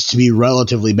needs to be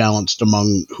relatively balanced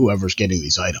among whoever's getting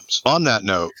these items. On that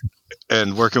note,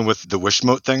 and working with the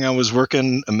Wishmote thing I was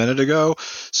working a minute ago,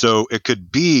 so it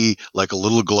could be like a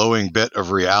little glowing bit of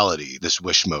reality, this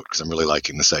Wishmote, because I'm really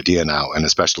liking this idea now, and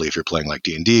especially if you're playing like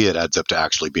D&D, it adds up to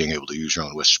actually being able to use your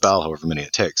own wish spell, however many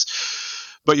it takes.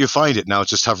 But you find it, now it's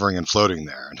just hovering and floating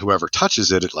there, and whoever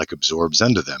touches it, it like absorbs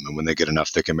into them, and when they get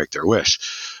enough, they can make their wish.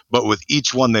 But with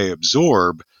each one they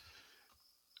absorb,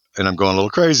 and I'm going a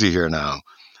little crazy here now,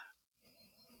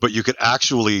 but you could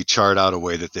actually chart out a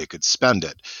way that they could spend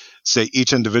it. Say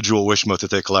each individual Wishmote that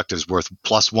they collect is worth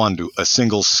 +1 to a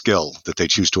single skill that they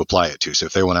choose to apply it to. So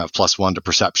if they want to have +1 to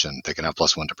perception, they can have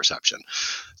 +1 to perception.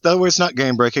 That way it's not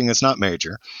game breaking, it's not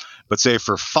major. But say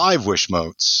for 5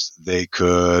 Wishmotes, they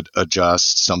could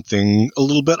adjust something a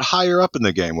little bit higher up in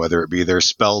the game, whether it be their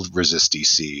spell resist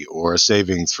DC or a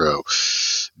saving throw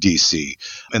DC.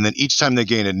 And then each time they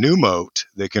gain a new mote,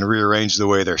 they can rearrange the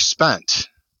way they're spent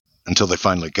until they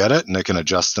finally get it, and they can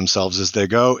adjust themselves as they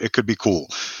go. It could be cool.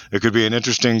 It could be an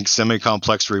interesting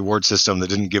semi-complex reward system that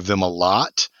didn't give them a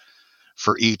lot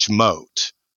for each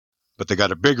mote, but they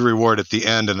got a big reward at the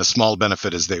end and a small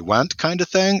benefit as they went kind of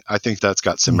thing, I think that's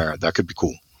got some merit. That could be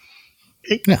cool.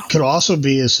 It could also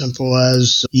be as simple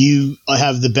as you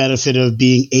have the benefit of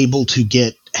being able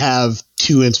to have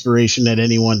 2 inspiration at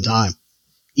any one time.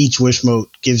 Each wish mote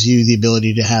gives you the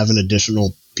ability to have an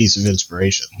additional piece of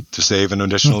inspiration. To save an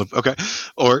additional, okay.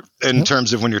 Or in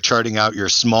terms of when you're charting out your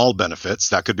small benefits,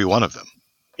 that could be one of them.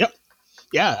 Yep.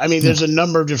 Yeah, I mean, there's a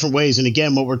number of different ways. And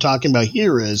again, what we're talking about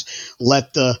here is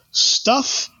let the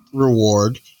stuff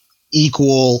reward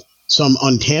equal some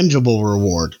untangible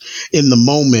reward in the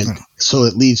moment, so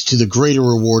it leads to the greater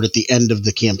reward at the end of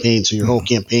the campaign. So your whole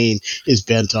campaign is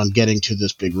bent on getting to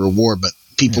this big reward, but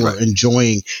people are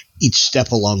enjoying each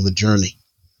step along the journey.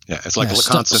 Yeah, it's like a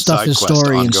constant stuff side is quest,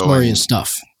 story, ongoing. and story is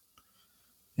stuff.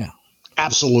 Yeah,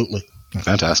 absolutely.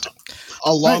 Fantastic.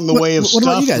 Along the way of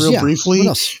stuff, real briefly. What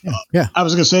else? Yeah. I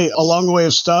was going to say, along the way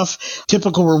of stuff,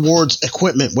 typical rewards,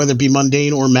 equipment, whether it be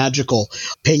mundane or magical,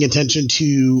 paying attention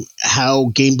to how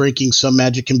game-breaking some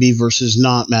magic can be versus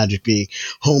not magic being,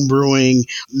 homebrewing,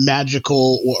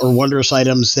 magical or wondrous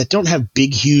items that don't have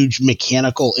big, huge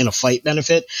mechanical in a fight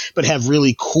benefit, but have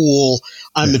really cool,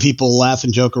 I'm the people laugh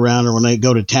and joke around, or when I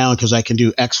go to town because I can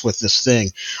do X with this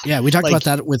thing. Yeah, we talked about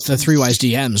that with the Three Wise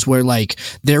DMs, where like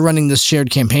they're running this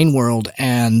shared campaign world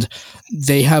and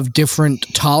they have different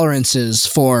tolerances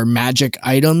for magic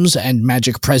items and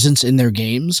magic presence in their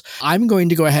games. I'm going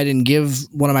to go ahead and give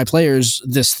one of my players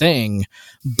this thing,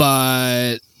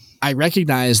 but I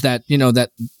recognize that, that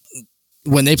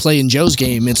when they play in Joe's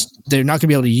game, they're not going to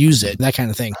be able to use it, that kind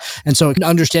of thing. And so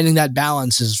understanding that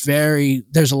balance is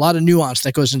there's a lot of nuance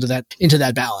that goes into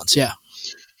that balance. Yeah.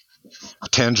 A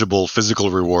tangible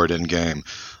physical reward in game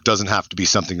doesn't have to be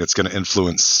something that's going to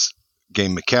influence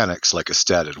game mechanics like a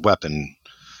statted weapon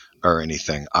or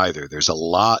anything either. There's a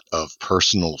lot of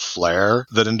personal flair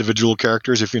that individual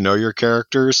characters, if you know your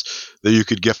characters, that you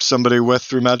could gift somebody with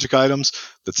through magic items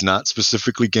that's not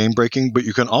specifically game breaking, but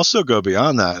you can also go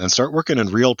beyond that and start working in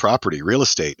real property, real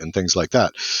estate, and things like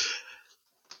that.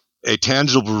 A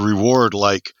tangible reward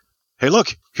like, hey,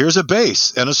 look, here's a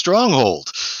base and a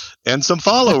stronghold and some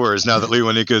followers, now that Lee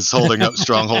Winnick is holding up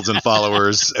strongholds and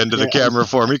followers into the camera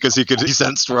for me because he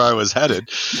sensed where I was headed.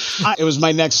 It was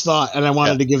my next thought, and I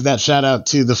wanted to give that shout out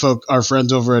to our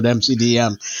friends over at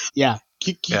MCDM. Yeah.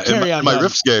 In my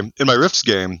Rifts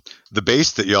game, the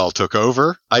base that y'all took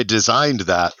over, I designed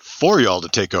that for y'all to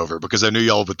take over because I knew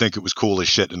y'all would think it was cool as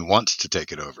shit and want to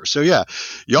take it over. So yeah,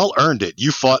 y'all earned it.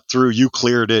 You fought through, you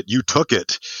cleared it, you took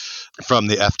it from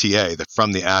the FTA,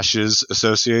 from the Ashes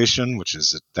Association, which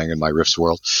is a thing in my Rifts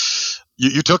world.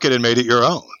 You took it and made it your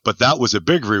own, but that was a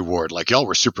big reward. Like, y'all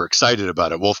were super excited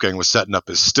about it. Wolfgang was setting up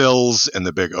his stills in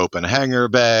the big open hangar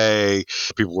bay.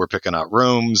 People were picking out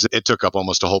rooms. It took up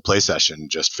almost a whole play session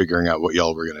just figuring out what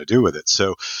y'all were going to do with it.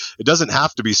 So it doesn't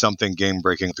have to be something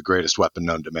game-breaking, the greatest weapon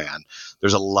known to man.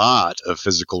 There's a lot of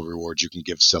physical rewards you can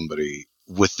give somebody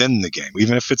within the game,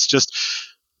 even if it's just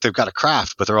they've got a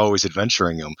craft, but they're always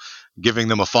adventuring them, giving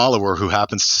them a follower who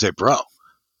happens to say, bro,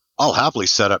 I'll happily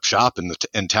set up shop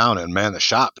in town and man the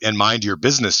shop and mind your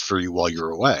business for you while you're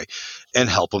away and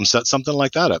help them set something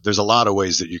like that up. There's a lot of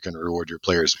ways that you can reward your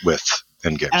players with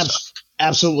in-game stuff.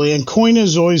 Absolutely. And coin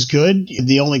is always good.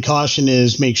 The only caution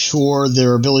is make sure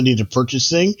their ability to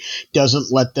purchase thing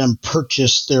doesn't let them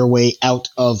purchase their way out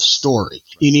of story.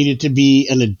 You need it to be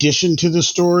an addition to the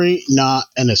story, not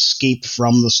an escape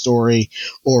from the story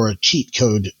or a cheat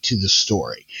code to the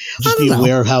story. Just be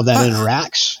aware of how that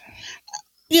interacts.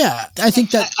 Yeah, I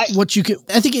think that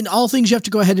I think in all things you have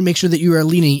to go ahead and make sure that you are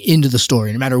leaning into the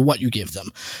story no matter what you give them,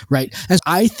 right? And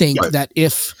I think that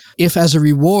if as a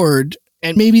reward,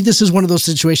 and maybe this is one of those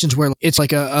situations where it's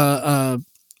like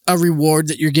a reward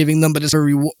that you're giving them, but it's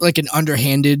like an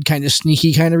underhanded kind of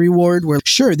sneaky kind of reward where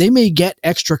sure, they may get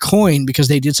extra coin because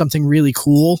they did something really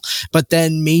cool, but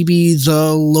then maybe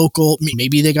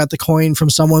maybe they got the coin from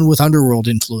someone with underworld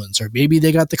influence, or maybe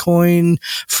they got the coin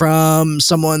from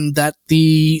someone that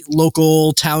the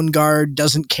local town guard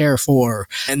doesn't care for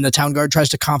and the town guard tries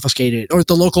to confiscate it, or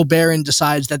the local baron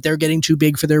decides that they're getting too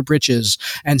big for their britches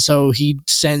and so he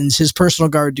sends his personal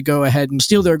guard to go ahead and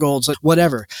steal their golds, like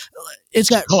whatever. It's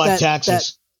got collect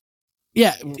taxes.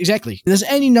 Yeah, exactly. There's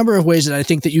any number of ways that I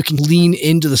think that you can lean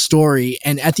into the story.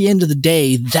 And at the end of the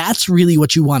day, that's really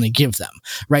what you want to give them,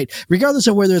 right? Regardless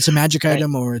of whether it's a magic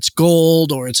item or it's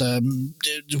gold or it's a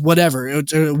whatever,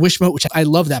 it's a wish mote, which I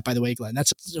love that, by the way, Glenn.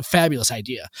 That's a fabulous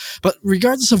idea. But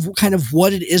regardless of kind of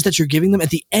what it is that you're giving them,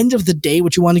 at the end of the day,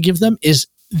 what you want to give them is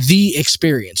the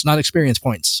experience, not experience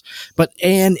points, but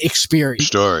an experience.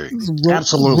 Story.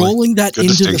 Absolutely. Rolling that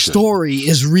into the story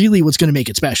is really what's going to make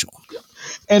it special.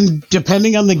 And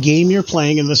depending on the game you're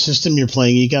playing and the system you're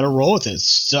playing, you got to roll with it.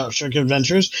 Star Trek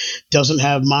Adventures doesn't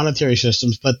have monetary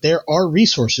systems, but there are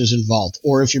resources involved.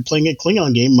 Or if you're playing a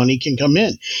Klingon game, money can come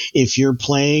in. If you're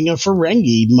playing a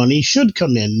Ferengi, money should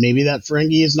come in. Maybe that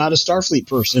Ferengi is not a Starfleet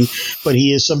person, but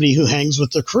he is somebody who hangs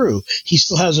with the crew. He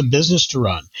still has a business to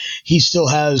run. He still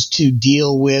has to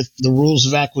deal with the rules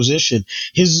of acquisition.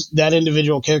 That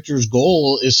individual character's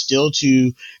goal is still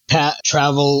to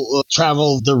travel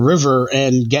the river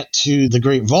and get to the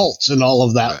Great Vaults and all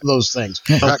of that, those things.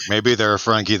 Correct. Maybe they're a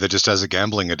Ferengi that just has a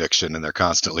gambling addiction and they're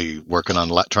constantly working on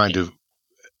trying to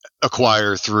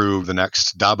acquire through the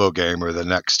next Dabo game or the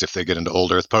next if they get into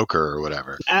Old Earth poker or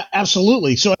whatever.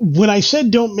 Absolutely. So when I said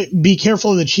don't be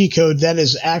careful of the cheat code, that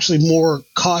is actually more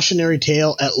cautionary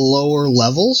tale at lower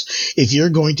levels. If you're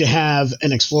going to have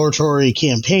an exploratory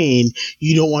campaign,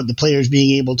 you don't want the players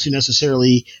being able to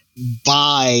necessarily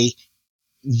buy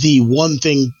the one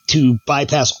thing to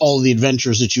bypass all the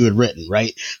adventures that you had written,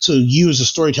 right? So you as a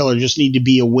storyteller just need to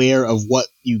be aware of what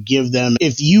you give them.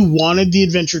 If you wanted the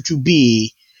adventure to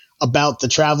be about the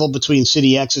travel between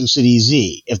City X and City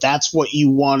Z, if that's what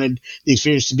you wanted the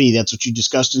experience to be, that's what you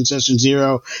discussed in Session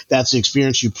 0, that's the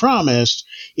experience you promised.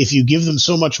 If you give them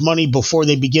so much money before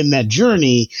they begin that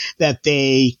journey that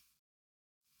they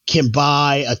can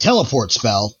buy a teleport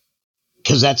spell,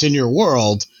 because that's in your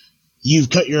world, you've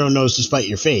cut your own nose to spite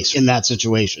your face in that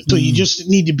situation. So you just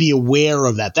need to be aware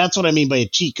of that. That's what I mean by a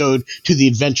cheat code to the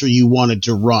adventure you wanted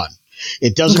to run.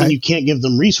 It doesn't mean you can't give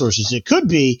them resources. It could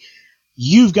be,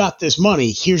 you've got this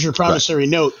money, here's your promissory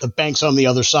note, the bank's on the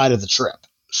other side of the trip.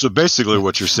 So basically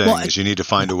what you're saying is you need to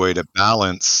find a way to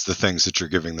balance the things that you're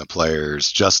giving the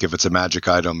players, just if it's a magic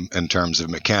item in terms of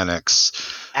mechanics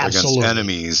against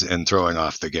enemies and throwing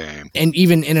off the game. And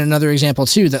even in another example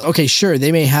too, that, okay, sure,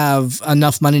 they may have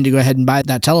enough money to go ahead and buy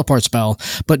that teleport spell,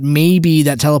 but maybe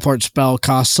that teleport spell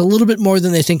costs a little bit more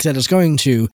than they think that it's going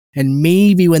to. And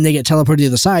maybe when they get teleported to the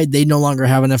other side, they no longer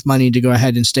have enough money to go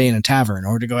ahead and stay in a tavern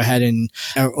or to go ahead and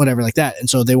whatever like that. And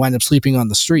so they wind up sleeping on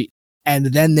the street. And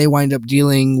then they wind up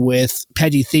dealing with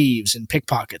petty thieves and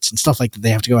pickpockets and stuff like that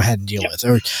they have to go ahead and deal with,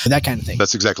 or that kind of thing.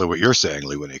 That's exactly what you're saying,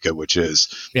 Lewanika, which is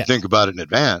think about it in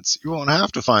advance. You won't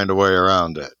have to find a way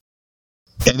around it.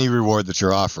 Any reward that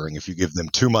you're offering, if you give them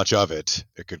too much of it,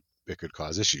 it could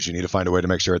cause issues. You need to find a way to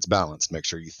make sure it's balanced. Make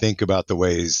sure you think about the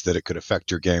ways that it could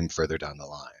affect your game further down the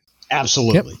line.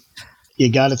 Absolutely. Yep.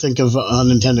 You got to think of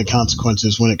unintended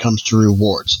consequences when it comes to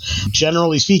rewards.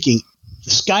 Generally speaking,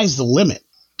 the sky's the limit.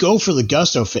 Go for the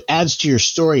gusto. If it adds to your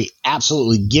story,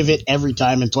 absolutely give it every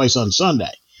time and twice on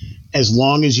Sunday, as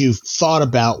long as you've thought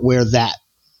about where that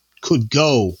could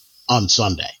go on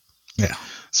Sunday. Yeah.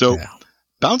 So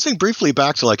bouncing briefly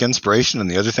back to like inspiration and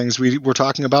the other things we were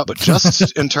talking about, but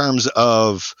just in terms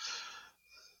of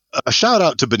a shout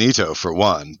out to Benito for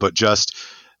one, but just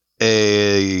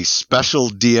a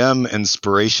special DM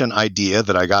inspiration idea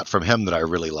that I got from him that I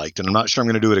really liked. And I'm not sure I'm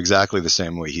going to do it exactly the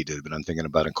same way he did, but I'm thinking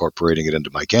about incorporating it into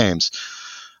my games.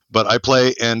 But I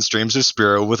play in Streams of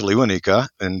Spiro with Lewanika,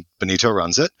 and Benito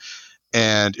runs it.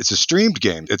 And it's a streamed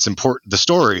game. It's important. The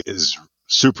story is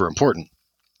super important.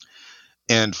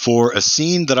 And for a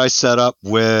scene that I set up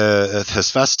with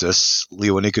Hephaestus,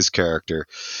 Lewanika's character,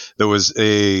 there was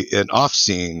an off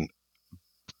scene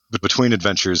between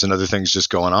adventures and other things just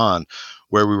going on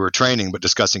where we were training but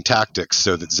discussing tactics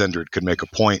so that Zendrid could make a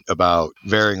point about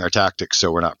varying our tactics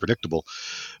so we're not predictable.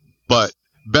 But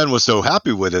Ben was so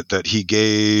happy with it that he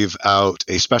gave out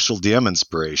a special DM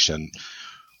inspiration,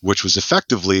 which was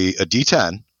effectively a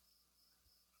D10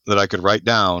 that I could write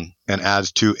down and add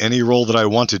to any roll that I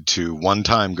wanted to one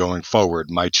time going forward.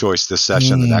 My choice this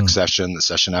session, the next session, the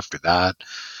session after that.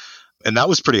 And that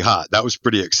was pretty hot. That was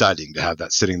pretty exciting to have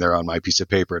that sitting there on my piece of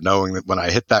paper, knowing that when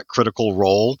I hit that critical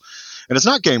roll, and it's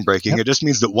not game breaking, it just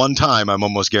means that one time I'm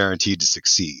almost guaranteed to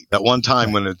succeed. That one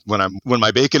time when my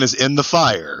bacon is in the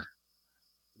fire,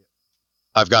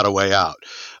 I've got a way out.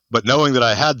 But knowing that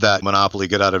I had that Monopoly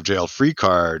get out of jail free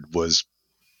card was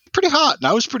pretty hot, and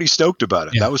I was pretty stoked about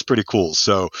it. That was pretty cool.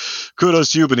 So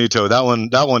kudos to you, Benito. That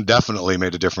one definitely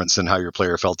made a difference in how your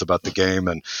player felt about the game,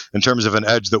 and in terms of an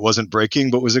edge that wasn't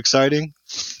breaking but was exciting,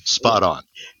 spot on.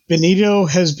 Benito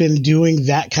has been doing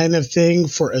that kind of thing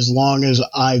for as long as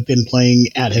I've been playing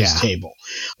at his table.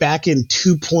 Back in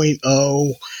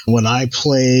 2.0, when I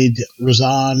played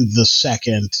Razan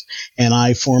II, and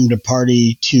I formed a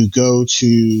party to go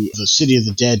to the City of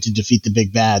the Dead to defeat the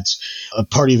big bads, a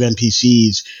party of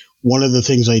NPCs, one of the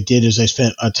things I did is I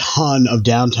spent a ton of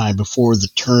downtime before the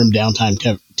term downtime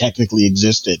technically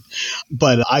existed.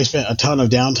 But I spent a ton of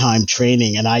downtime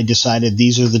training, and I decided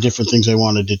these are the different things I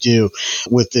wanted to do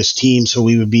with this team so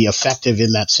we would be effective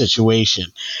in that situation.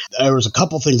 There was a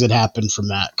couple things that happened from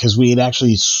that, because we had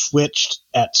actually switched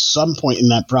at some point in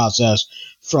that process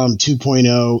from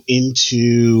 2.0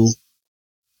 into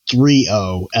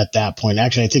 3.0 at that point.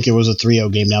 Actually, I think it was a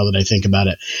 3.0 game now that I think about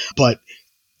it. But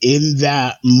in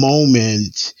that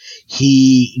moment,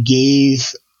 he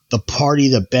gave the party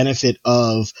the benefit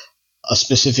of a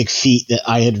specific feat that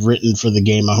I had written for the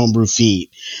game, a homebrew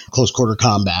feat, close quarter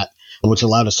combat, which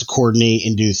allowed us to coordinate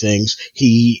and do things.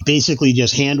 He basically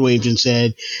just hand waved and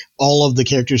said, all of the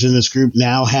characters in this group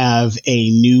now have a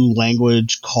new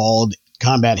language called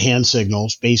combat hand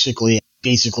signals. Basically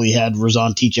had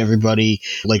Razan teach everybody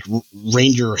like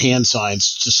ranger hand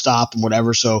signs to stop and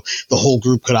whatever, so the whole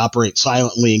group could operate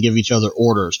silently and give each other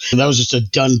orders. And that was just a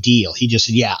done deal. He just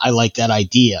said, yeah, I like that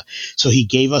idea. So he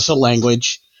gave us a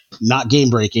language, not game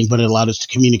breaking, but it allowed us to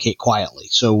communicate quietly.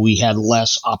 So we had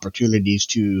less opportunities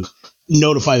to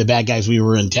notify the bad guys we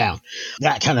were in town,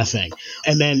 that kind of thing.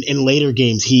 And then in later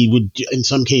games, he would, in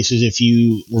some cases, if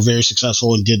you were very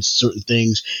successful and did certain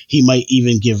things, he might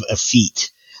even give a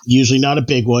feat. Usually not a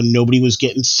big one. Nobody was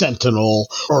getting Sentinel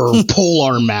or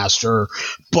Polearm Master,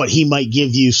 but he might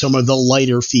give you some of the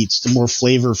lighter feats, the more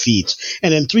flavor feats.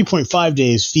 And in 3.5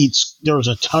 days, feats, there was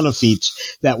a ton of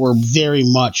feats that were very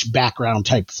much background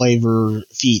type flavor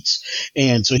feats.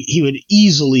 And so he would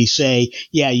easily say,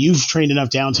 yeah, you've trained enough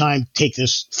downtime, take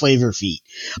this flavor feat.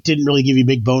 Didn't really give you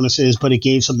big bonuses, but it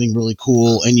gave something really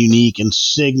cool and unique and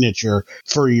signature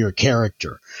for your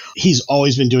character. He's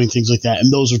always been doing things like that,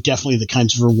 and those are definitely the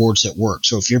kinds of rewards that work.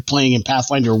 So if you're playing in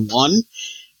Pathfinder 1,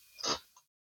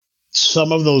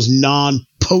 some of those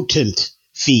non-potent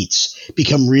feats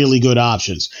become really good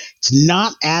options. It's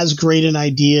not as great an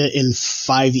idea in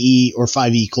 5e or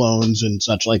 5e clones and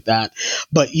such like that,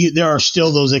 but there are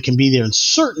still those that can be there, and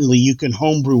certainly you can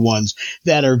homebrew ones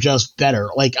that are just better.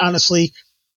 Like, honestly,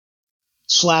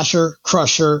 Slasher,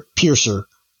 Crusher, Piercer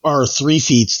are 3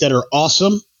 feats that are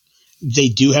awesome. They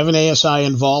do have an ASI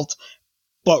involved,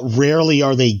 but rarely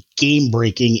are they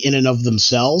game-breaking in and of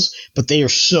themselves, but they are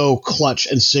so clutch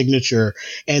and signature,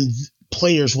 and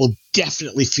players will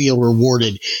definitely feel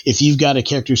rewarded if you've got a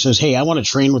character who says, hey, I want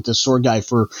to train with this sword guy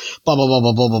for blah, blah, blah,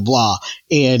 blah, blah, blah, blah,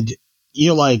 and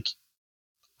you're like,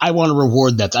 I want to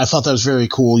reward that. I thought that was very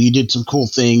cool. You did some cool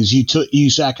things. You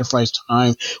sacrificed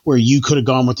time where you could have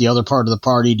gone with the other part of the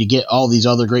party to get all these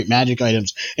other great magic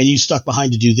items, and you stuck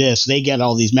behind to do this. They get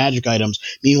all these magic items.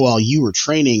 Meanwhile, you were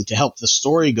training to help the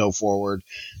story go forward.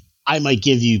 I might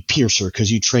give you Piercer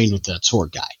because you trained with that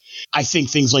sword guy. I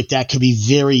think things like that can be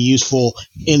very useful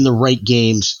in the right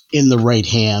games, in the right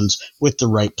hands, with the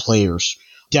right players.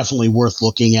 Definitely worth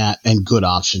looking at and good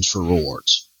options for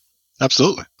rewards.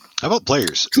 Absolutely. How about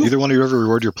players? Cool. Either one of you ever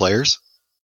reward your players?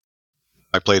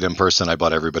 I played in person. I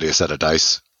bought everybody a set of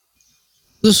dice.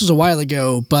 This was a while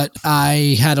ago, but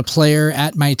I had a player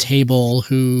at my table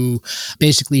who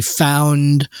basically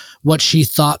found what she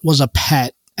thought was a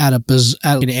pet at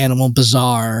an animal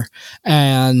bazaar,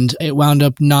 and it wound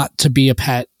up not to be a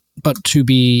pet, but to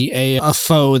be a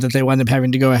foe that they wound up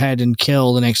having to go ahead and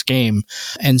kill the next game.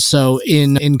 And so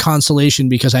in consolation,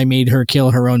 because I made her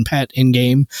kill her own pet in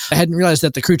game, I hadn't realized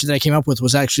that the creature that I came up with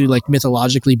was actually like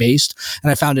mythologically based. And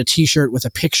I found a t-shirt with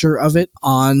a picture of it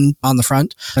on the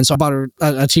front. And so I bought her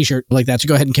a t-shirt like that to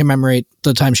go ahead and commemorate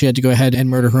the time she had to go ahead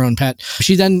and murder her own pet.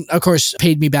 She then, of course,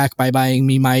 paid me back by buying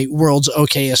me my world's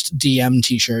okayest DM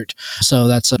t-shirt. So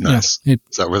that's nice.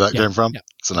 Is that where that came from? Yeah.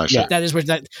 It's a nice shirt. That is where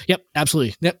that. Yep,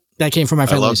 absolutely. Yep. That came from my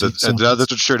family. I love that. So. And now that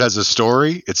the shirt has a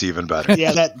story, it's even better.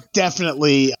 Yeah, that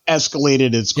definitely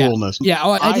escalated its coolness. Yeah,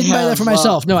 I didn't buy that for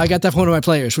myself. No, I got that from one of my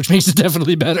players, which makes it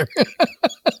definitely better.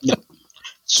 Yeah.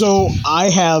 So I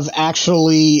have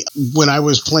actually, when I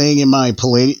was playing in my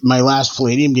last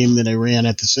Palladium game that I ran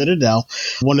at the Citadel,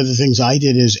 one of the things I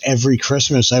did is every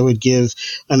Christmas I would give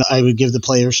the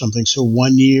player something. So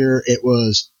one year it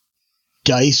was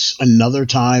dice. Another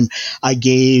time I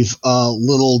gave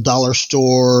little dollar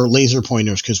store laser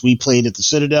pointers because we played at the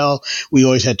Citadel. We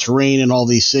always had terrain and all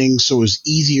these things, so it was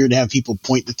easier to have people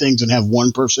point to things and have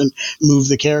one person move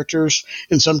the characters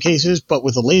in some cases. But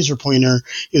with a laser pointer,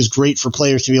 it was great for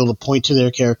players to be able to point to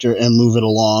their character and move it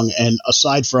along. And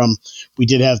aside from, we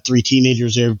did have 3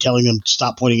 teenagers there telling them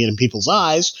stop pointing it in people's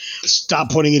eyes, stop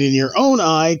pointing it in your own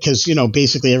eye, because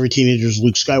basically every teenager is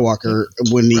Luke Skywalker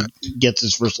when he gets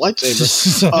his first lightsaber.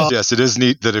 Yes. Yes, it is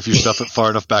neat that if you stuff it far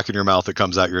enough back in your mouth, it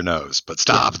comes out your nose. But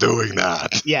stop doing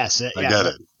that. Yes. I get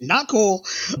it. Not cool,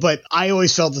 but I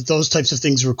always felt that those types of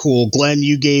things were cool. Glenn,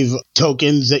 you gave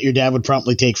tokens that your dad would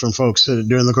promptly take from folks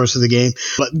during the course of the game.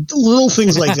 But little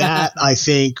things like that, I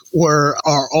think, are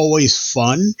always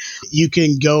fun. You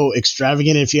can go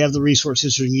extravagant if you have the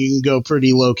resources, or you can go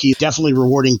pretty low key. Definitely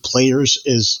rewarding players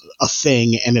is a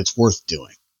thing, and it's worth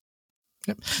doing.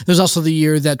 Yep. There's also the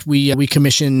year that we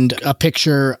commissioned a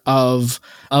picture of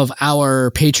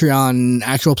our Patreon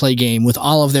actual play game with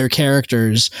all of their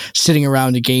characters sitting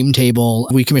around a game table.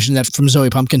 We commissioned that from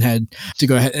Zoe Pumpkinhead to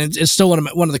go ahead, and it's still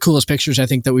one of the coolest pictures I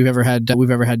think that we've ever had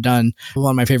done. One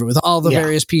of my favorite, with all the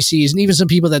various PCs and even some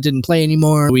people that didn't play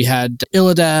anymore. We had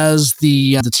Illidaz,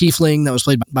 the tiefling that was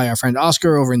played by our friend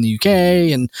Oscar over in the UK,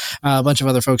 and a bunch of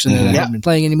other folks in there that haven't been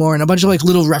playing anymore, and a bunch of like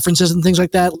little references and things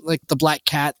like that, like the black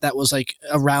cat that was like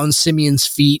around Simeon's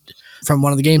feet from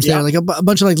one of the games there, like a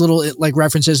bunch of like little like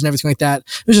references and everything like that.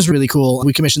 It was just really cool.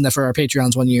 We commissioned that for our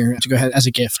Patreons one year to go ahead as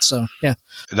a gift. So yeah,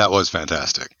 that was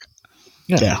fantastic.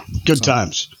 Yeah. Good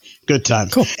times. Good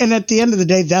times. Cool. And at the end of the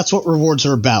day, that's what rewards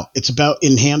are about. It's about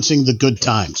enhancing the good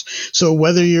times. So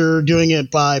whether you're doing it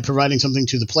by providing something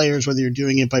to the players, whether you're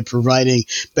doing it by providing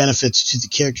benefits to the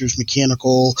characters,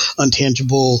 mechanical,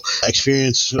 untangible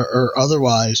experience or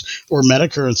otherwise, or meta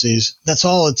currencies, that's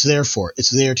all it's there for.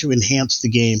 It's there to enhance the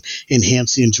game,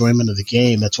 enhance the enjoyment of the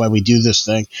game. That's why we do this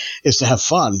thing, is to have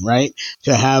fun, right?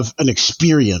 To have an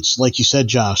experience. Like you said,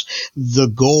 Josh, the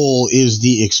goal is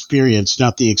the experience,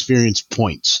 not the experience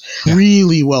points.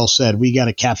 Really well said. We got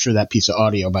to capture that piece of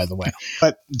audio, by the way.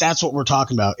 But that's what we're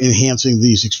talking about, enhancing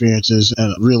these experiences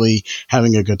and really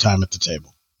having a good time at the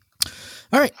table.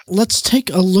 All right, let's take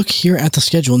a look here at the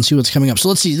schedule and see what's coming up. So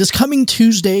let's see. This coming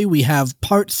Tuesday, we have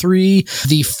part 3,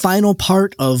 the final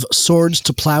part of Swords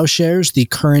to Plowshares, the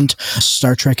current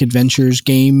Star Trek Adventures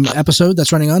game episode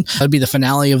that's running on. That'll be the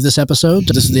finale of this episode.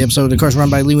 This is the episode, of course, run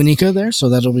by Lee Winika there, so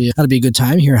that'll be a good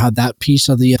time. Hear how that piece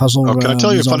of the puzzle. Can I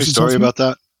tell you a funny story about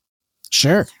that?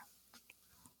 Sure.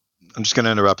 I'm just going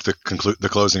to interrupt the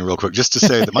closing real quick, just to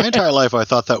say that my entire life I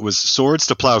thought that was Swords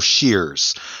to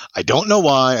Plowshares. I don't know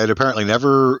why. I'd apparently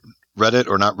never read it,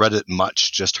 or not read it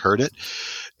much, just heard it.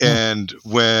 And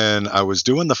when I was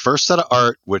doing the first set of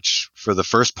art, which for the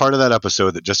first part of that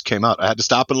episode that just came out, I had to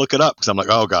stop and look it up because I'm like,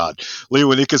 oh God, Lee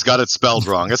Winika's got it spelled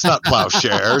wrong. It's not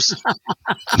Plowshares.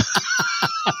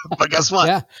 But guess what?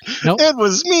 Yeah. Nope. It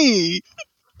was me.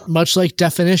 Much like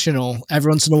definitional, every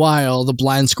once in a while, the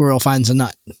blind squirrel finds a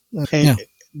nut.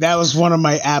 That was one of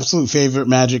my absolute favorite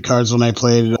Magic cards when I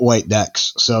played White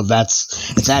decks. So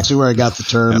it's actually where I got the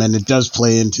term, and it does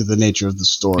play into the nature of the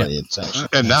story. It's actually,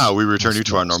 and now we return you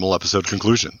to our normal episode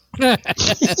conclusion.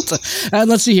 And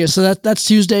let's see here. So that's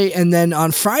Tuesday, and then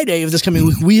on Friday of this coming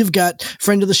week, we have got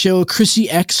friend of the show Chrissy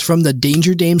X from the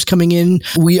Danger Dames coming in.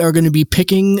 We are going to be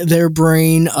picking their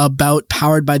brain about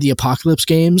Powered by the Apocalypse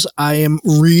games. I am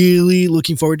really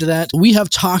looking forward to that. We have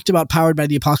talked about Powered by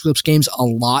the Apocalypse games a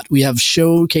lot. We have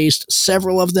showcased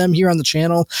several of them here on the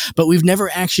channel, but we've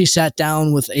never actually sat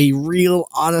down with a real,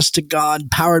 honest to God,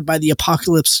 Powered by the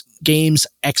Apocalypse games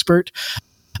expert.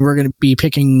 We're going to be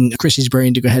picking Chrissy's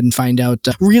brain to go ahead and find out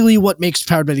really what makes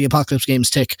Powered by the Apocalypse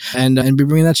games tick, and be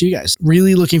bringing that to you guys.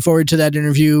 Really looking forward to that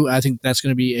interview. I think that's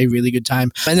going to be a really good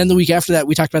time. And then the week after that,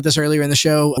 we talked about this earlier in the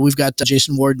show, we've got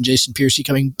Jason Ward and Jason Piercy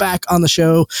coming back on the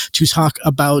show to talk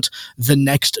about the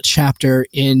next chapter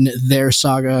in their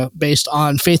saga based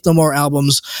on Faith No More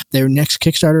albums. Their next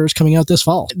Kickstarter is coming out this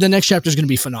fall. The next chapter is going to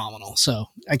be phenomenal, so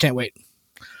I can't wait.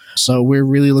 So we're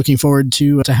really looking forward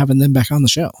to having them back on the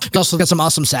show. We've also got some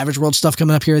awesome Savage World stuff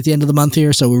coming up here at the end of the month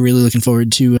here, so we're really looking forward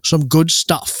to some good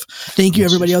stuff. Thank you,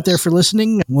 everybody out there, for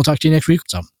listening. We'll talk to you next week.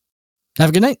 So have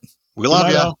a good night. We love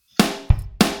you.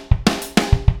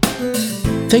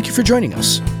 Thank you for joining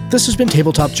us. This has been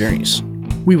Tabletop Journeys.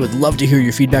 We would love to hear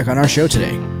your feedback on our show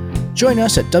today. Join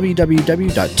us at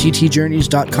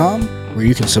www.ttjourneys.com, where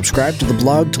you can subscribe to the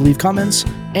blog to leave comments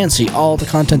and see all the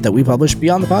content that we publish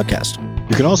beyond the podcast.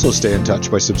 You can also stay in touch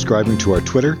by subscribing to our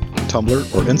Twitter,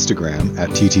 Tumblr, or Instagram at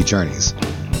TT Journeys,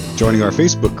 joining our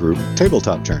Facebook group,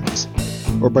 Tabletop Journeys,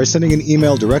 or by sending an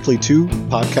email directly to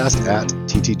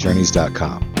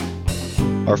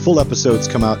podcast@ttjourneys.com. Our full episodes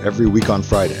come out every week on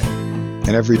Friday, and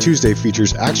every Tuesday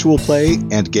features actual play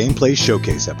and gameplay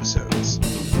showcase episodes.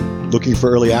 Looking for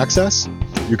early access?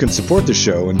 You can support the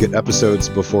show and get episodes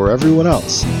before everyone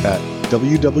else at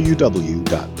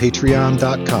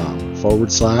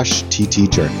www.patreon.com/TT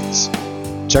Journeys.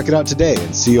 Check it out today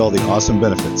and see all the awesome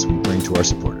benefits we bring to our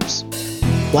supporters.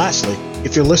 Lastly,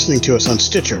 if you're listening to us on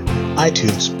Stitcher,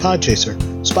 iTunes, Podchaser,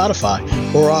 Spotify,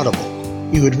 or Audible,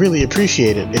 We would really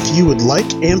appreciate it if you would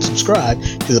like and subscribe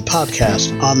to the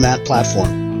podcast on that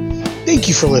platform. Thank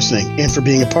you for listening and for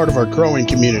being a part of our growing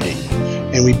community.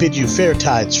 And we bid you fair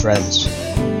tides, friends,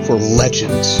 for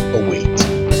legends await.